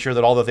we're going to make sure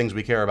that all the things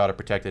we care about are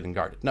protected and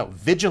guarded. No,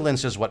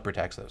 vigilance is what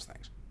protects those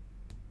things.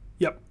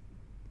 Yep.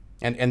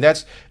 And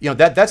that's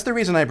that's the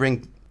reason I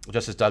bring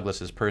Justice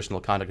Douglas's personal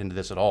conduct into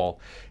this at all,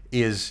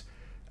 is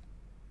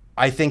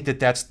I think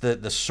that's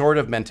the sort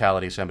of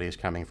mentality somebody is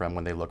coming from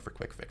when they look for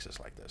quick fixes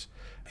like this.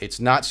 It's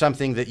not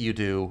something that you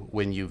do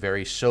when you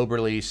very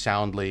soberly,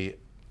 soundly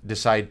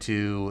decide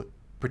to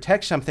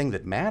protect something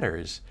that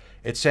matters.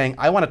 It's saying,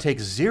 I want to take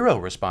zero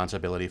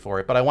responsibility for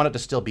it, but I want it to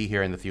still be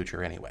here in the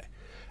future anyway.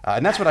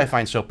 And that's what I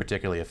find so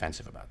particularly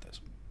offensive about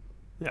this.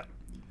 Yeah.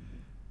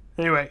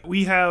 Anyway,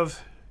 we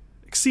have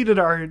exceeded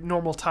our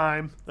normal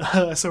time,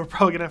 so we're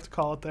probably going to have to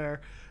call it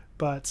there.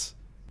 But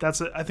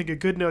that's, I think, a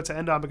good note to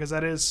end on, because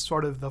that is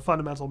sort of the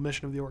fundamental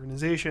mission of the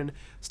organization,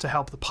 is to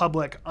help the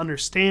public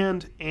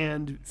understand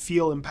and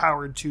feel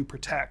empowered to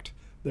protect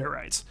their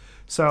rights.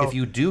 So if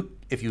you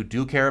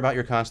do care about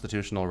your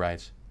constitutional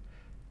rights,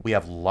 we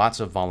have lots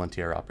of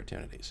volunteer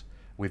opportunities.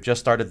 We've just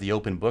started the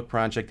Open Book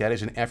Project. That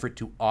is an effort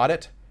to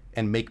audit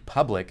and make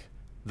public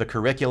the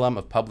curriculum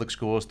of public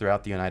schools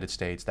throughout the United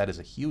States. That is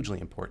a hugely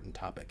important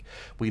topic.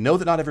 We know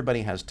that not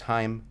everybody has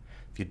time.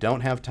 If you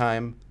don't have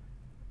time,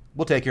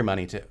 we'll take your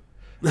money too.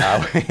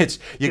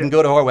 You can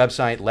go to our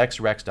website,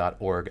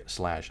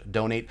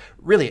 lexrex.org/donate.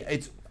 Really,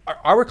 it's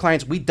our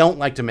clients. We don't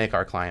like to make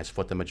our clients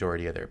foot the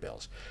majority of their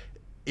bills.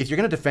 If you're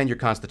going to defend your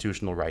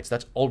constitutional rights,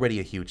 that's already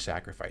a huge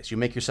sacrifice. You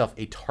make yourself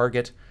a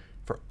target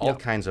for all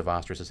kinds of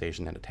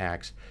ostracization and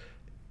attacks.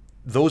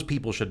 Those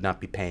people should not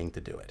be paying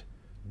to do it.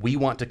 We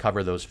want to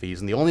cover those fees,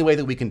 and the only way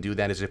that we can do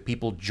that is if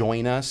people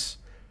join us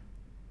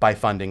by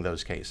funding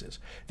those cases.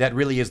 That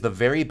really is the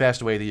very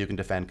best way that you can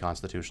defend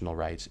constitutional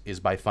rights, is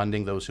by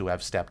funding those who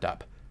have stepped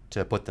up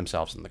to put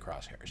themselves in the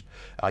crosshairs.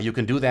 You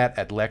can do that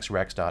at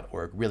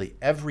lexrex.org. Really,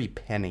 every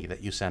penny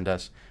that you send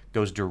us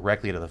goes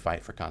directly to the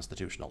fight for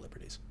constitutional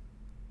liberties.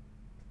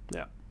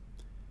 Yeah.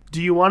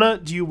 Do you wanna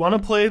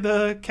play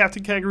the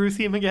Captain Kangaroo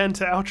theme again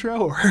to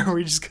outro, or are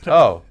we just gonna?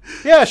 Oh,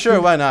 yeah,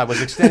 sure, why not? It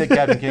was extended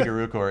Captain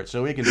Kangaroo Court,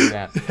 so we can do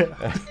that.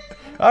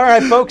 All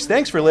right, folks,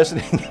 thanks for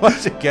listening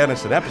once again.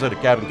 It's an episode of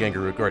Captain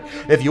Kangaroo Court.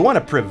 If you want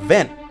to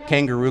prevent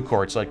kangaroo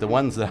courts like the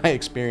ones that I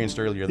experienced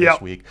earlier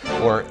this week,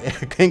 or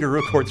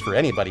kangaroo courts for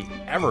anybody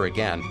ever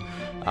again,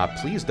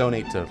 please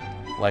donate to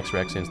Lex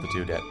Rex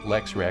Institute at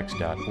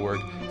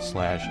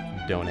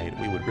lexrex.org/donate.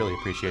 We would really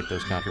appreciate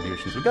those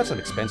contributions. We've got some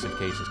expensive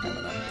cases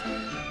coming up.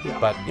 Yeah.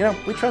 But,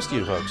 we trust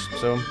you folks.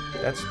 So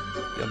that's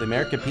the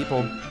American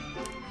people.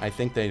 I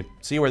think they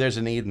see where there's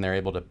a need and they're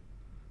able to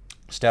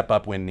step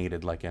up when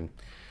needed, like in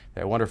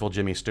that wonderful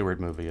Jimmy Stewart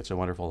movie, It's a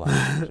Wonderful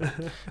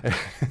Life.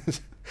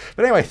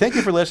 But anyway, thank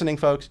you for listening,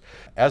 folks.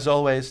 As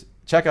always,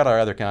 check out our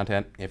other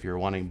content if you're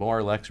wanting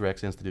more Lex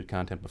Rex Institute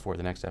content before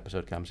the next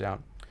episode comes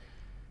out.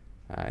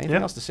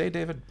 Anything else to say,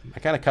 David?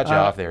 I kind of cut you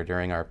off there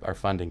during our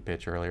funding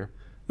pitch earlier.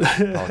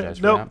 Apologize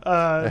for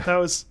that. That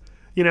was...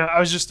 I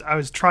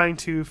was trying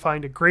to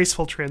find a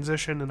graceful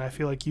transition, and I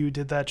feel like you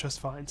did that just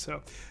fine.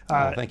 So,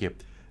 thank you.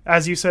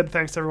 As you said,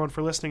 thanks to everyone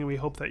for listening, and we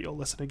hope that you'll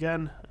listen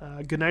again.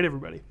 Good night,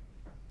 everybody.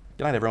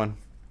 Good night, everyone.